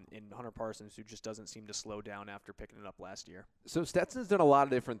in Hunter Parsons, who just doesn't seem to slow down after picking it up last year. So Stetson's done a lot of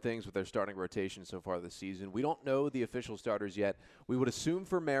different things with their starting rotation so far this season. We don't know the official starters yet. We would assume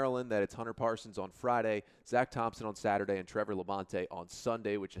for Maryland that it's Hunter Parsons on Friday, Zach Thompson on Saturday, and Trevor Labonte on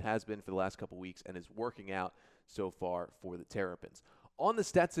Sunday, which it has been for the last couple weeks and is working out so far for the Terrapins. On the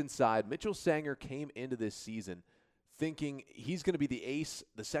Stetson side, Mitchell Sanger came into this season thinking he's going to be the ace,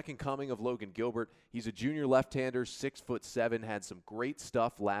 the second coming of Logan Gilbert. He's a junior left-hander, 6'7", had some great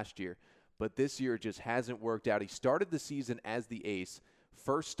stuff last year, but this year it just hasn't worked out. He started the season as the ace,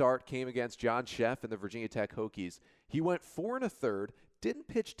 First start came against John Sheff and the Virginia Tech Hokies. He went 4 1/3, didn't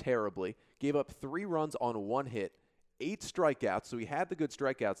pitch terribly, gave up 3 runs on 1 hit, 8 strikeouts, so he had the good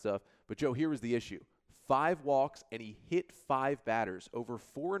strikeout stuff. But, Joe, here was the issue. 5 walks, and he hit 5 batters. Over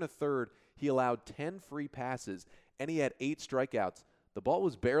 4 1/3, he allowed 10 free passes, and he had 8 strikeouts. The ball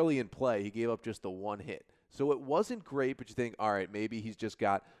was barely in play. He gave up just the 1 hit. So it wasn't great, but you think, all right, maybe he's just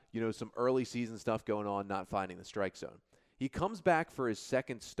got, some early season stuff going on, not finding the strike zone. He comes back for his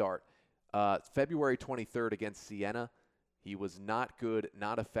second start, February 23rd against Siena. He was not good,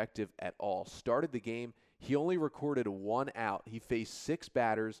 not effective at all. Started the game. He only recorded 1 out. He faced 6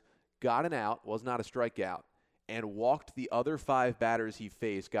 batters, got an out, was not a strikeout, and walked the other 5 batters he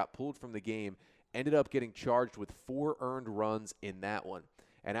faced, got pulled from the game, ended up getting charged with 4 earned runs in that one.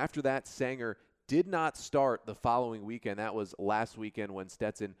 And after that, Sanger did not start the following weekend. That was last weekend when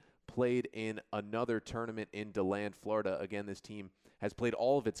Stetson played in another tournament in DeLand, Florida. Again, this team has played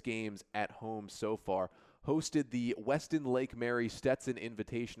all of its games at home so far. Hosted the Weston Lake Mary Stetson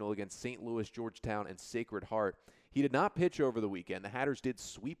Invitational against St. Louis, Georgetown, and Sacred Heart. He did not pitch over the weekend. The Hatters did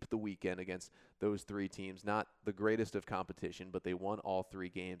sweep the weekend against those 3 teams. Not the greatest of competition, but they won all 3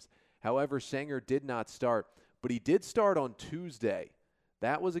 games. However, Sanger did not start, but he did start on Tuesday.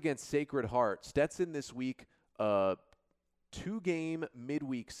 That was against Sacred Heart. Stetson this week, 2-game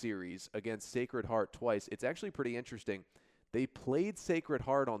midweek series against Sacred Heart twice. It's actually pretty interesting. They played Sacred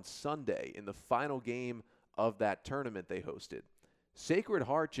Heart on Sunday in the final game of that tournament they hosted. Sacred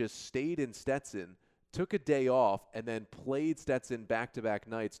Heart just stayed in Stetson, took a day off, and then played Stetson back-to-back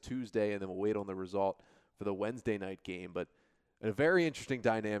nights, Tuesday, and then we'll wait on the result for the Wednesday night game. But a very interesting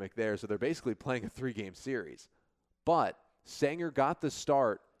dynamic there. So they're basically playing a 3-game series. But Sanger got the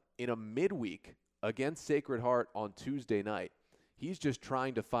start in a midweek against Sacred Heart on Tuesday night. He's just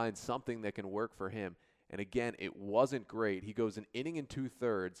trying to find something that can work for him. And again, it wasn't great. He goes an inning and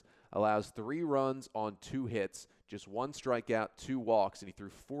 2/3, allows 3 runs on 2 hits, just 1 strikeout, 2 walks, and he threw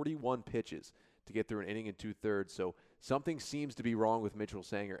 41 pitches to get through an inning and 2/3. So something seems to be wrong with Mitchell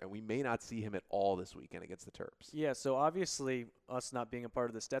Sanger, and we may not see him at all this weekend against the Terps. Yeah, so obviously us not being a part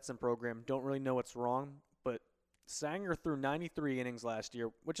of the Stetson program don't really know what's wrong, but Sanger threw 93 innings last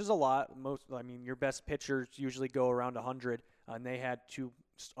year, which is a lot. Your best pitchers usually go around 100, and they had 2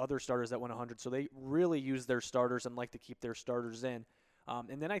 other starters that went 100, so they really use their starters and like to keep their starters in.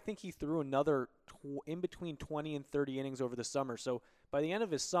 And then I think he threw another in between 20 and 30 innings over the summer. So by the end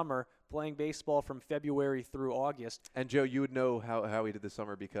of his summer, playing baseball from February through August. And Joe, you would know how he did this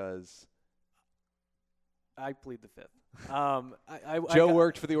summer because I plead the fifth. Joe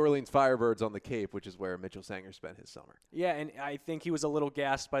worked for the Orleans Firebirds on the Cape, which is where Mitchell Sanger spent his summer. Yeah, and I think he was a little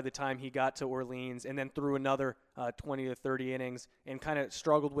gassed by the time he got to Orleans and then threw another 20 to 30 innings and kind of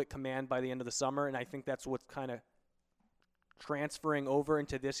struggled with command by the end of the summer. And I think that's what's kind of transferring over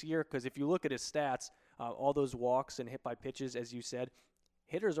into this year, because if you look at his stats, all those walks and hit by pitches, as you said,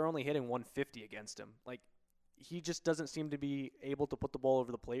 hitters are only hitting 150 against him. Like, he just doesn't seem to be able to put the ball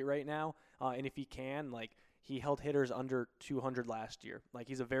over the plate right now. And if he can, he held hitters under 200 last year.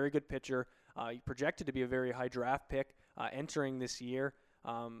 He's a very good pitcher. He projected to be a very high draft pick entering this year.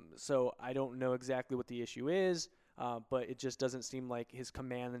 So I don't know exactly what the issue is, but it just doesn't seem like his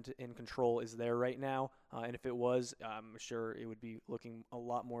command and control is there right now. And if it was, I'm sure it would be looking a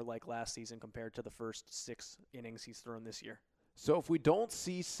lot more like last season compared to the first 6 innings he's thrown this year. So if we don't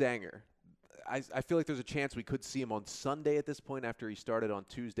see Sanger, I feel like there's a chance we could see him on Sunday at this point after he started on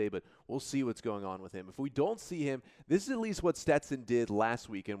Tuesday, but we'll see what's going on with him. If we don't see him, this is at least what Stetson did last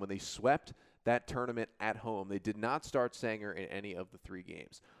weekend when they swept that tournament at home. They did not start Sanger in any of the 3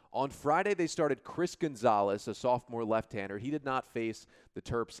 games. On Friday, they started Chris Gonzalez, a sophomore left-hander. He did not face the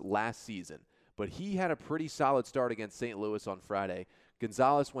Terps last season, but he had a pretty solid start against St. Louis on Friday.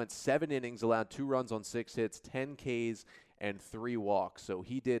 Gonzalez went 7 innings, allowed 2 runs on 6 hits, 10 Ks, and 3 walks. So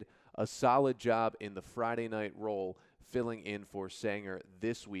he did a solid job in the Friday night role, filling in for Sanger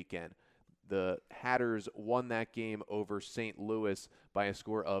this weekend. The Hatters won that game over St. Louis by a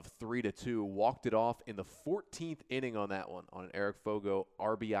score of 3-2, walked it off in the 14th inning on that one, on an Eric Fogo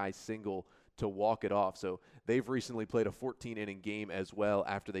RBI single to walk it off. So they've recently played a 14-inning game as well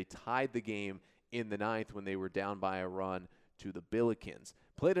after they tied the game in the 9th when they were down by a run to the Billikens.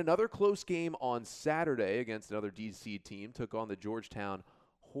 Played another close game on Saturday against another DC team, took on the Georgetown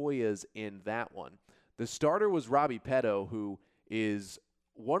Hoyas in that one. The starter was Robbie Petto, who is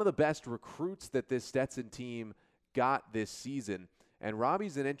one of the best recruits that this Stetson team got this season. And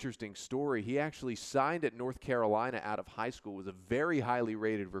Robbie's an interesting story. He actually signed at North Carolina out of high school, was a very highly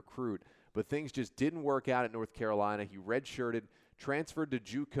rated recruit, but things just didn't work out at North Carolina. He redshirted, transferred to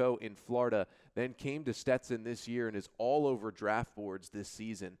JUCO in Florida, then came to Stetson this year and is all over draft boards this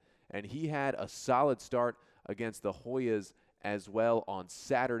season. And he had a solid start against the Hoyas as well on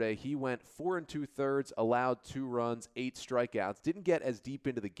Saturday. He went 4 2/3, allowed 2 runs, 8 strikeouts. Didn't get as deep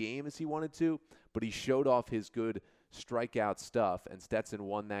into the game as he wanted to, but he showed off his good strikeout stuff, and Stetson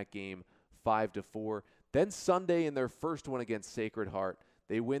won that game 5-4. Then Sunday in their first one against Sacred Heart,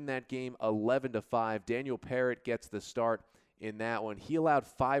 they win that game 11-5. Daniel Parrott gets the start in that one. He allowed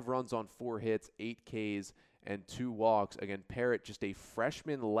 5 runs on 4 hits, 8 Ks, and 2 walks. Again, Parrott, just a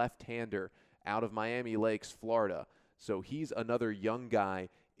freshman left-hander out of Miami Lakes, Florida. So he's another young guy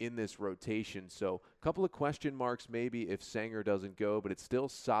in this rotation. So a couple of question marks maybe if Sanger doesn't go, but it's still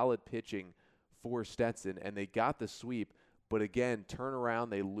solid pitching for Stetson, and they got the sweep. But again, turn around,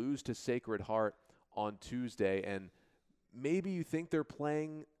 they lose to Sacred Heart on Tuesday, and maybe you think they're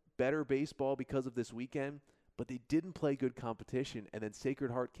playing better baseball because of this weekend, but they didn't play good competition, and then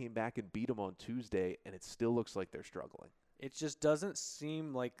Sacred Heart came back and beat them on Tuesday, and it still looks like they're struggling. It just doesn't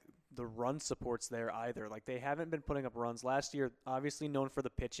seem like the run support's there either. Like, they haven't been putting up runs. Last year, obviously known for the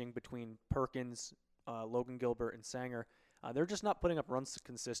pitching between Perkins, Logan Gilbert, and Sanger. They're just not putting up runs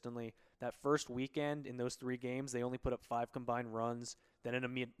consistently. That first weekend in those 3 games, they only put up 5 combined runs. Then in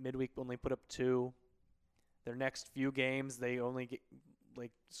a midweek, only put up 2. Their next few games, they only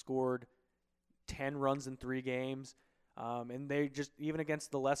scored 10 runs in 3 games. And they just, even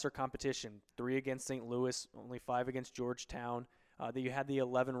against the lesser competition, 3 against St. Louis, only 5 against Georgetown. You had the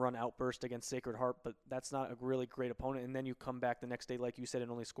 11-run outburst against Sacred Heart, but that's not a really great opponent. And then you come back the next day, like you said, and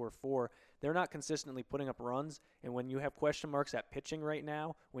only score 4. They're not consistently putting up runs. And when you have question marks at pitching right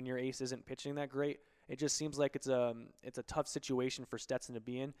now, when your ace isn't pitching that great, it just seems like it's a tough situation for Stetson to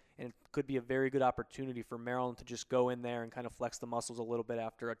be in, and it could be a very good opportunity for Maryland to just go in there and kind of flex the muscles a little bit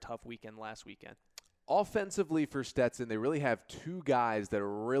after a tough weekend last weekend. Offensively for Stetson, they really have 2 guys that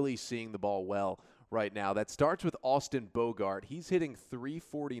are really seeing the ball well right now. That starts with Austin Bogart. He's hitting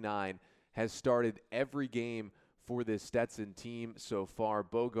 .349, has started every game for this Stetson team so far.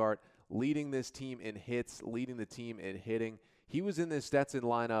 Bogart leading this team in hits, leading the team in hitting. He was in this Stetson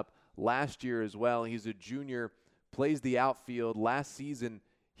lineup last year as well. He's a junior, plays the outfield. Last season,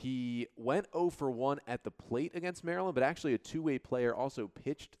 he went 0 for 1 at the plate against Maryland, but actually a two-way player, also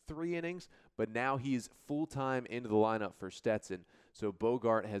pitched 3 innings, but now he's full-time into the lineup for Stetson. So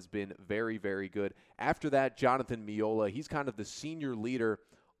Bogart has been very, very good. After that, Jonathan Miola. He's kind of the senior leader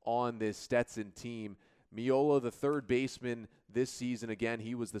on this Stetson team. Miola, the third baseman this season. Again,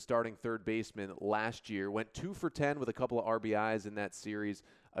 he was the starting third baseman last year. Went 2 for 10 with a couple of RBIs in that series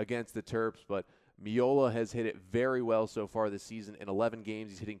against the Terps, but Miola has hit it very well so far this season. In 11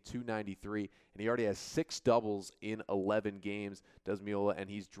 games, he's hitting .293, and he already has 6 doubles in 11 games, does Miola, and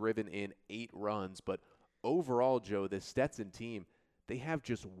he's driven in 8 runs. But overall, Joe, this Stetson team, they have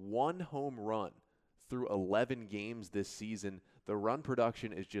just 1 home run through 11 games this season. The run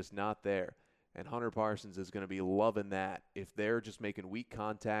production is just not there, and Hunter Parsons is going to be loving that. If they're just making weak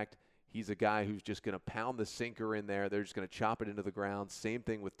contact, he's a guy who's just going to pound the sinker in there. They're just going to chop it into the ground. Same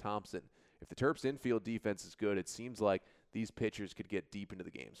thing with Thompson. If the Terps' infield defense is good, it seems like these pitchers could get deep into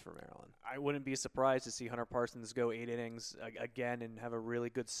the games for Maryland. I wouldn't be surprised to see Hunter Parsons go 8 innings again and have a really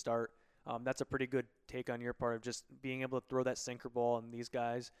good start. That's a pretty good take on your part of just being able to throw that sinker ball on these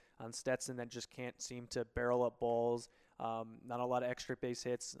guys on Stetson that just can't seem to barrel up balls. Not a lot of extra base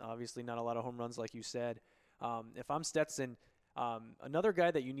hits, obviously not a lot of home runs like you said. If I'm Stetson, another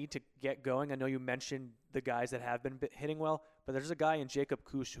guy that you need to get going, I know you mentioned the guys that have been hitting well, but there's a guy in Jacob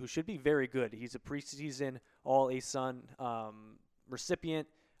Kush who should be very good. He's a preseason All-ASUN recipient,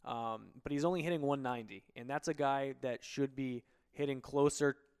 but he's only hitting .190, and that's a guy that should be hitting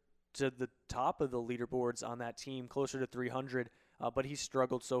closer to the top of the leaderboards on that team, closer to 300, but he's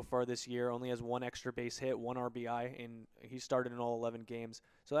struggled so far this year, only has 1 extra base hit, 1 RBI, and he started in all 11 games.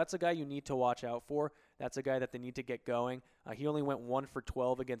 So that's a guy you need to watch out for. That's a guy that they need to get going. He only went 1 for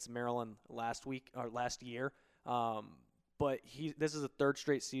 12 against Maryland last year, but this is the 3rd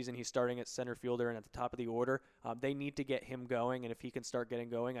straight season he's starting at center fielder and at the top of the order. They need to get him going, and if he can start getting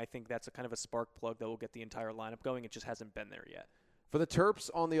going, I think that's a kind of a spark plug that will get the entire lineup going. It just hasn't been there yet. For the Terps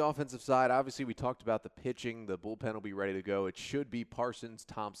on the offensive side, obviously we talked about the pitching. The bullpen will be ready to go. It should be Parsons,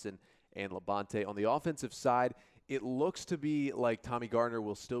 Thompson, and Labonte. On the offensive side, it looks to be like Tommy Gardner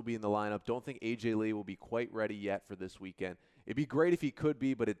will still be in the lineup. Don't think A.J. Lee will be quite ready yet for this weekend. It'd be great if he could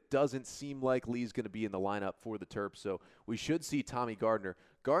be, but it doesn't seem like Lee's going to be in the lineup for the Terps. So we should see Tommy Gardner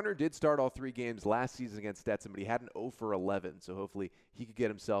Gardner did start all 3 games last season against Stetson, but he had an 0 for 11, so hopefully he could get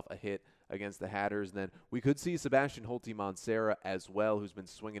himself a hit against the Hatters. And then we could see Sebastian Holty-Mansera as well, who's been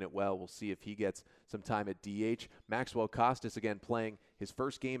swinging it well. We'll see if he gets some time at DH. Maxwell Costas, again, playing his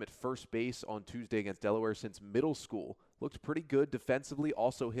first game at first base on Tuesday against Delaware since middle school. Looked pretty good defensively,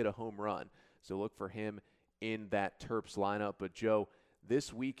 also hit a home run. So look for him in that Terps lineup. But, Joe,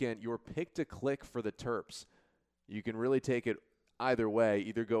 this weekend, your pick to click for the Terps. You can really take it either way.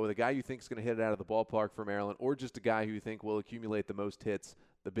 Either go with a guy you think is going to hit it out of the ballpark for Maryland, or just a guy who you think will accumulate the most hits,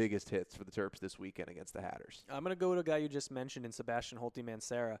 the biggest hits for the Terps this weekend against the Hatters. I'm going to go with a guy you just mentioned in Sebastian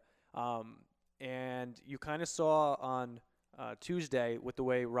Holty-Mansera. And you kind of saw on Tuesday with the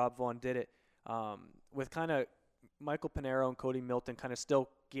way Rob Vaughn did it, with kind of Michael Pinero and Cody Milton kind of still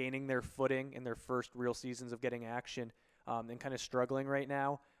gaining their footing in their first real seasons of getting action and kind of struggling right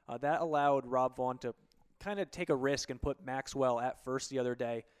now. That allowed Rob Vaughn to kind of take a risk and put Maxwell at first the other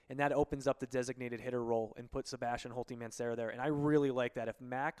day, and that opens up the designated hitter role and put Sebastian Holty-Mansera there. And I really like that. If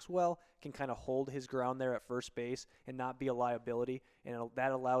Maxwell can kind of hold his ground there at first base and not be a liability, and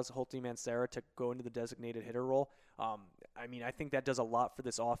that allows Holty-Mansera to go into the designated hitter role, I think that does a lot for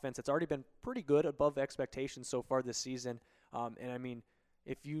this offense. It's already been pretty good, above expectations so far this season.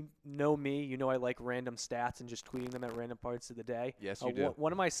 If you know me, you know I like random stats and just tweeting them at random parts of the day. Yes, you do.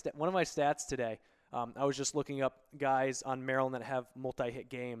 One of my stats today, I was just looking up guys on Maryland that have multi-hit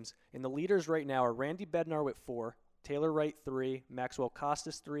games, and the leaders right now are Randy Bednar with 4, Taylor Wright 3, Maxwell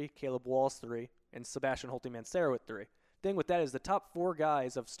Costas 3, Caleb Walls 3, and Sebastian Holty-Mansera with 3. Thing with that is the top 4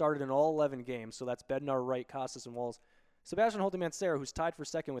 guys have started in all 11 games, so that's Bednar, Wright, Costas, and Walls. Sebastian Holty-Mansera, who's tied for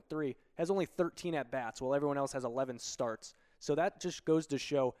second with 3, has only 13 at-bats, while everyone else has 11 starts. So that just goes to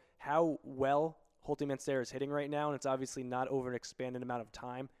show how well Holty-Mansera is hitting right now, and it's obviously not over an expanded amount of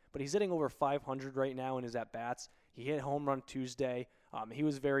time, but he's hitting over 500 right now in his at-bats. He hit home run Tuesday. He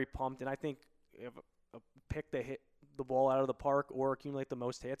was very pumped, and I think if a pick to hit the ball out of the park or accumulate the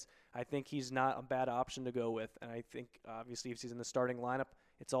most hits, I think he's not a bad option to go with. And I think, obviously, if he's in the starting lineup,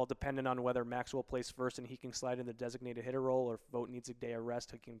 it's all dependent on whether Maxwell plays first and he can slide in the designated hitter role, or if Vogt needs a day of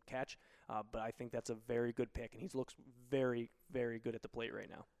rest, he can catch. But I think that's a very good pick, and he looks very, very good at the plate right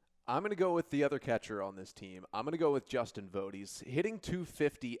now. I'm going to go with the other catcher on this team. I'm going to go with Justin Vogt. He's hitting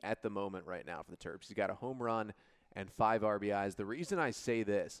 .250 at the moment right now for the Terps. He's got a home run and 5 RBIs. The reason I say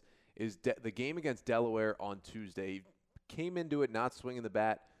this is the game against Delaware on Tuesday. He came into it not swinging the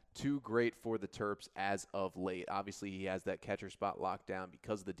bat too great for the Terps as of late. Obviously, he has that catcher spot locked down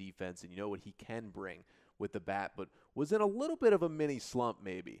because of the defense, and you know what he can bring with the bat, but was in a little bit of a mini slump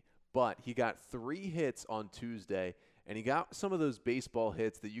maybe. But he got 3 hits on Tuesday, and he got some of those baseball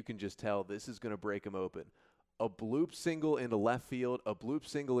hits that you can just tell this is going to break him open. A bloop single into left field, a bloop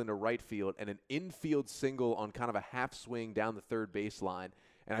single into right field, and an infield single on kind of a half swing down the third baseline.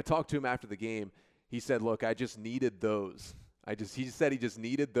 And I talked to him after the game. He said, look, I just needed those. He said he just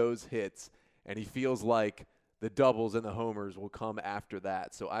needed those hits, and he feels like the doubles and the homers will come after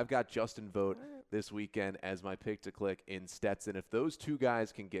that. So I've got Justin Vogt this weekend as my pick to click in Stetson. If those 2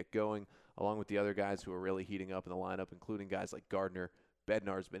 guys can get going, along with the other guys who are really heating up in the lineup, including guys like Gardner,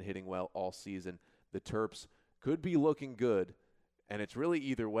 Bednar's been hitting well all season, the Terps could be looking good. And it's really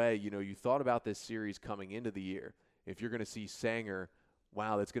either way. You know, you thought about this series coming into the year. If you're going to see Sanger,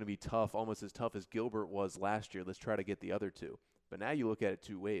 wow, that's going to be tough, almost as tough as Gilbert was last year. Let's try to get the other 2. But now you look at it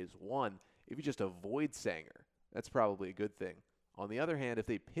 2 ways. One, if you just avoid Sanger, that's probably a good thing. On the other hand, if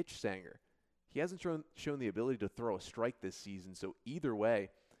they pitch Sanger, he hasn't shown the ability to throw a strike this season. So either way,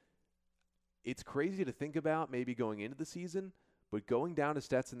 it's crazy to think about maybe going into the season, but going down to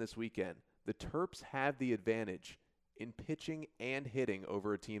Stetson this weekend, the Terps have the advantage in pitching and hitting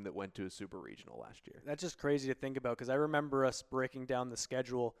over a team that went to a super regional last year. That's just crazy to think about, because I remember us breaking down the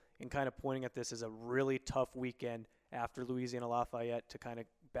schedule and kind of pointing at this as a really tough weekend after Louisiana Lafayette to kind of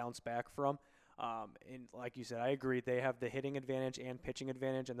bounce back from. And like you said, I agree. They have the hitting advantage and pitching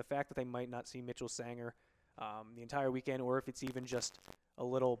advantage, and the fact that they might not see Mitchell Sanger the entire weekend, or if it's even just a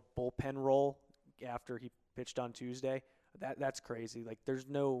little bullpen role after he pitched on Tuesday, that's crazy. Like,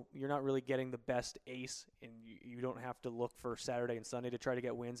 you're not really getting the best ace, and you don't have to look for Saturday and Sunday to try to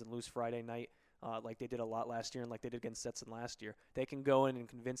get wins and lose Friday night like they did a lot last year and like they did against Stetson last year. They can go in and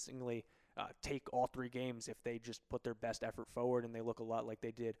convincingly take all 3 games if they just put their best effort forward, and they look a lot like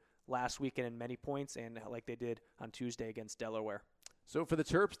they did last weekend in many points and like they did on Tuesday against Delaware. So for the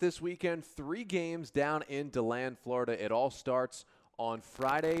Terps this weekend, 3 games down in DeLand, Florida. It all starts on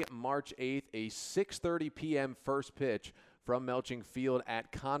Friday, March 8th, a 6:30 p.m. first pitch from Melching Field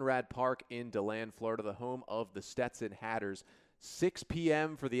at Conrad Park in DeLand, Florida, the home of the Stetson Hatters. 6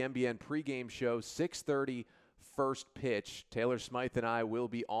 p.m. for the MBN pregame show, 6:30 first pitch. Taylor Smythe and I will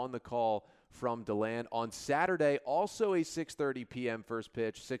be on the call from DeLand. On Saturday, also a 6:30 p.m. first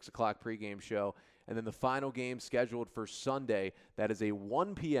pitch, 6 o'clock pregame show. And then the final game scheduled for Sunday, that is a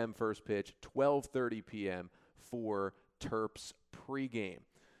 1 p.m. first pitch, 12:30 p.m. for Terps pregame.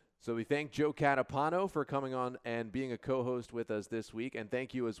 So we thank Joe Catapano for coming on and being a co-host with us this week. And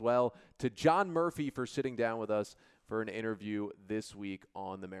thank you as well to John Murphy for sitting down with us for an interview this week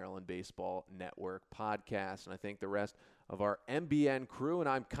on the Maryland Baseball Network podcast. And I thank the rest of our MBN crew. And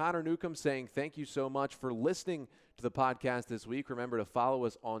I'm Connor Newcomb saying thank you so much for listening to the podcast this week. Remember to follow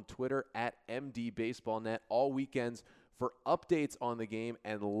us on Twitter at MDBaseballNet all weekends for updates on the game,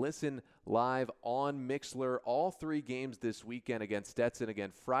 and listen live on Mixlr. All 3 games this weekend against Stetson.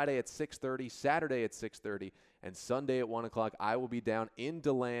 Again, Friday at 6:30, Saturday at 6:30, and Sunday at 1 o'clock. I will be down in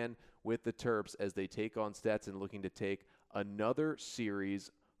DeLand with the Terps as they take on Stetson, looking to take another series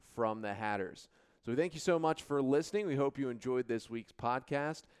from the Hatters. So thank you so much for listening. We hope you enjoyed this week's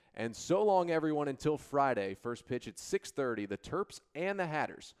podcast. And so long, everyone, until Friday. First pitch at 6:30, the Terps and the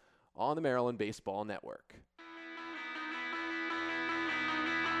Hatters on the Maryland Baseball Network.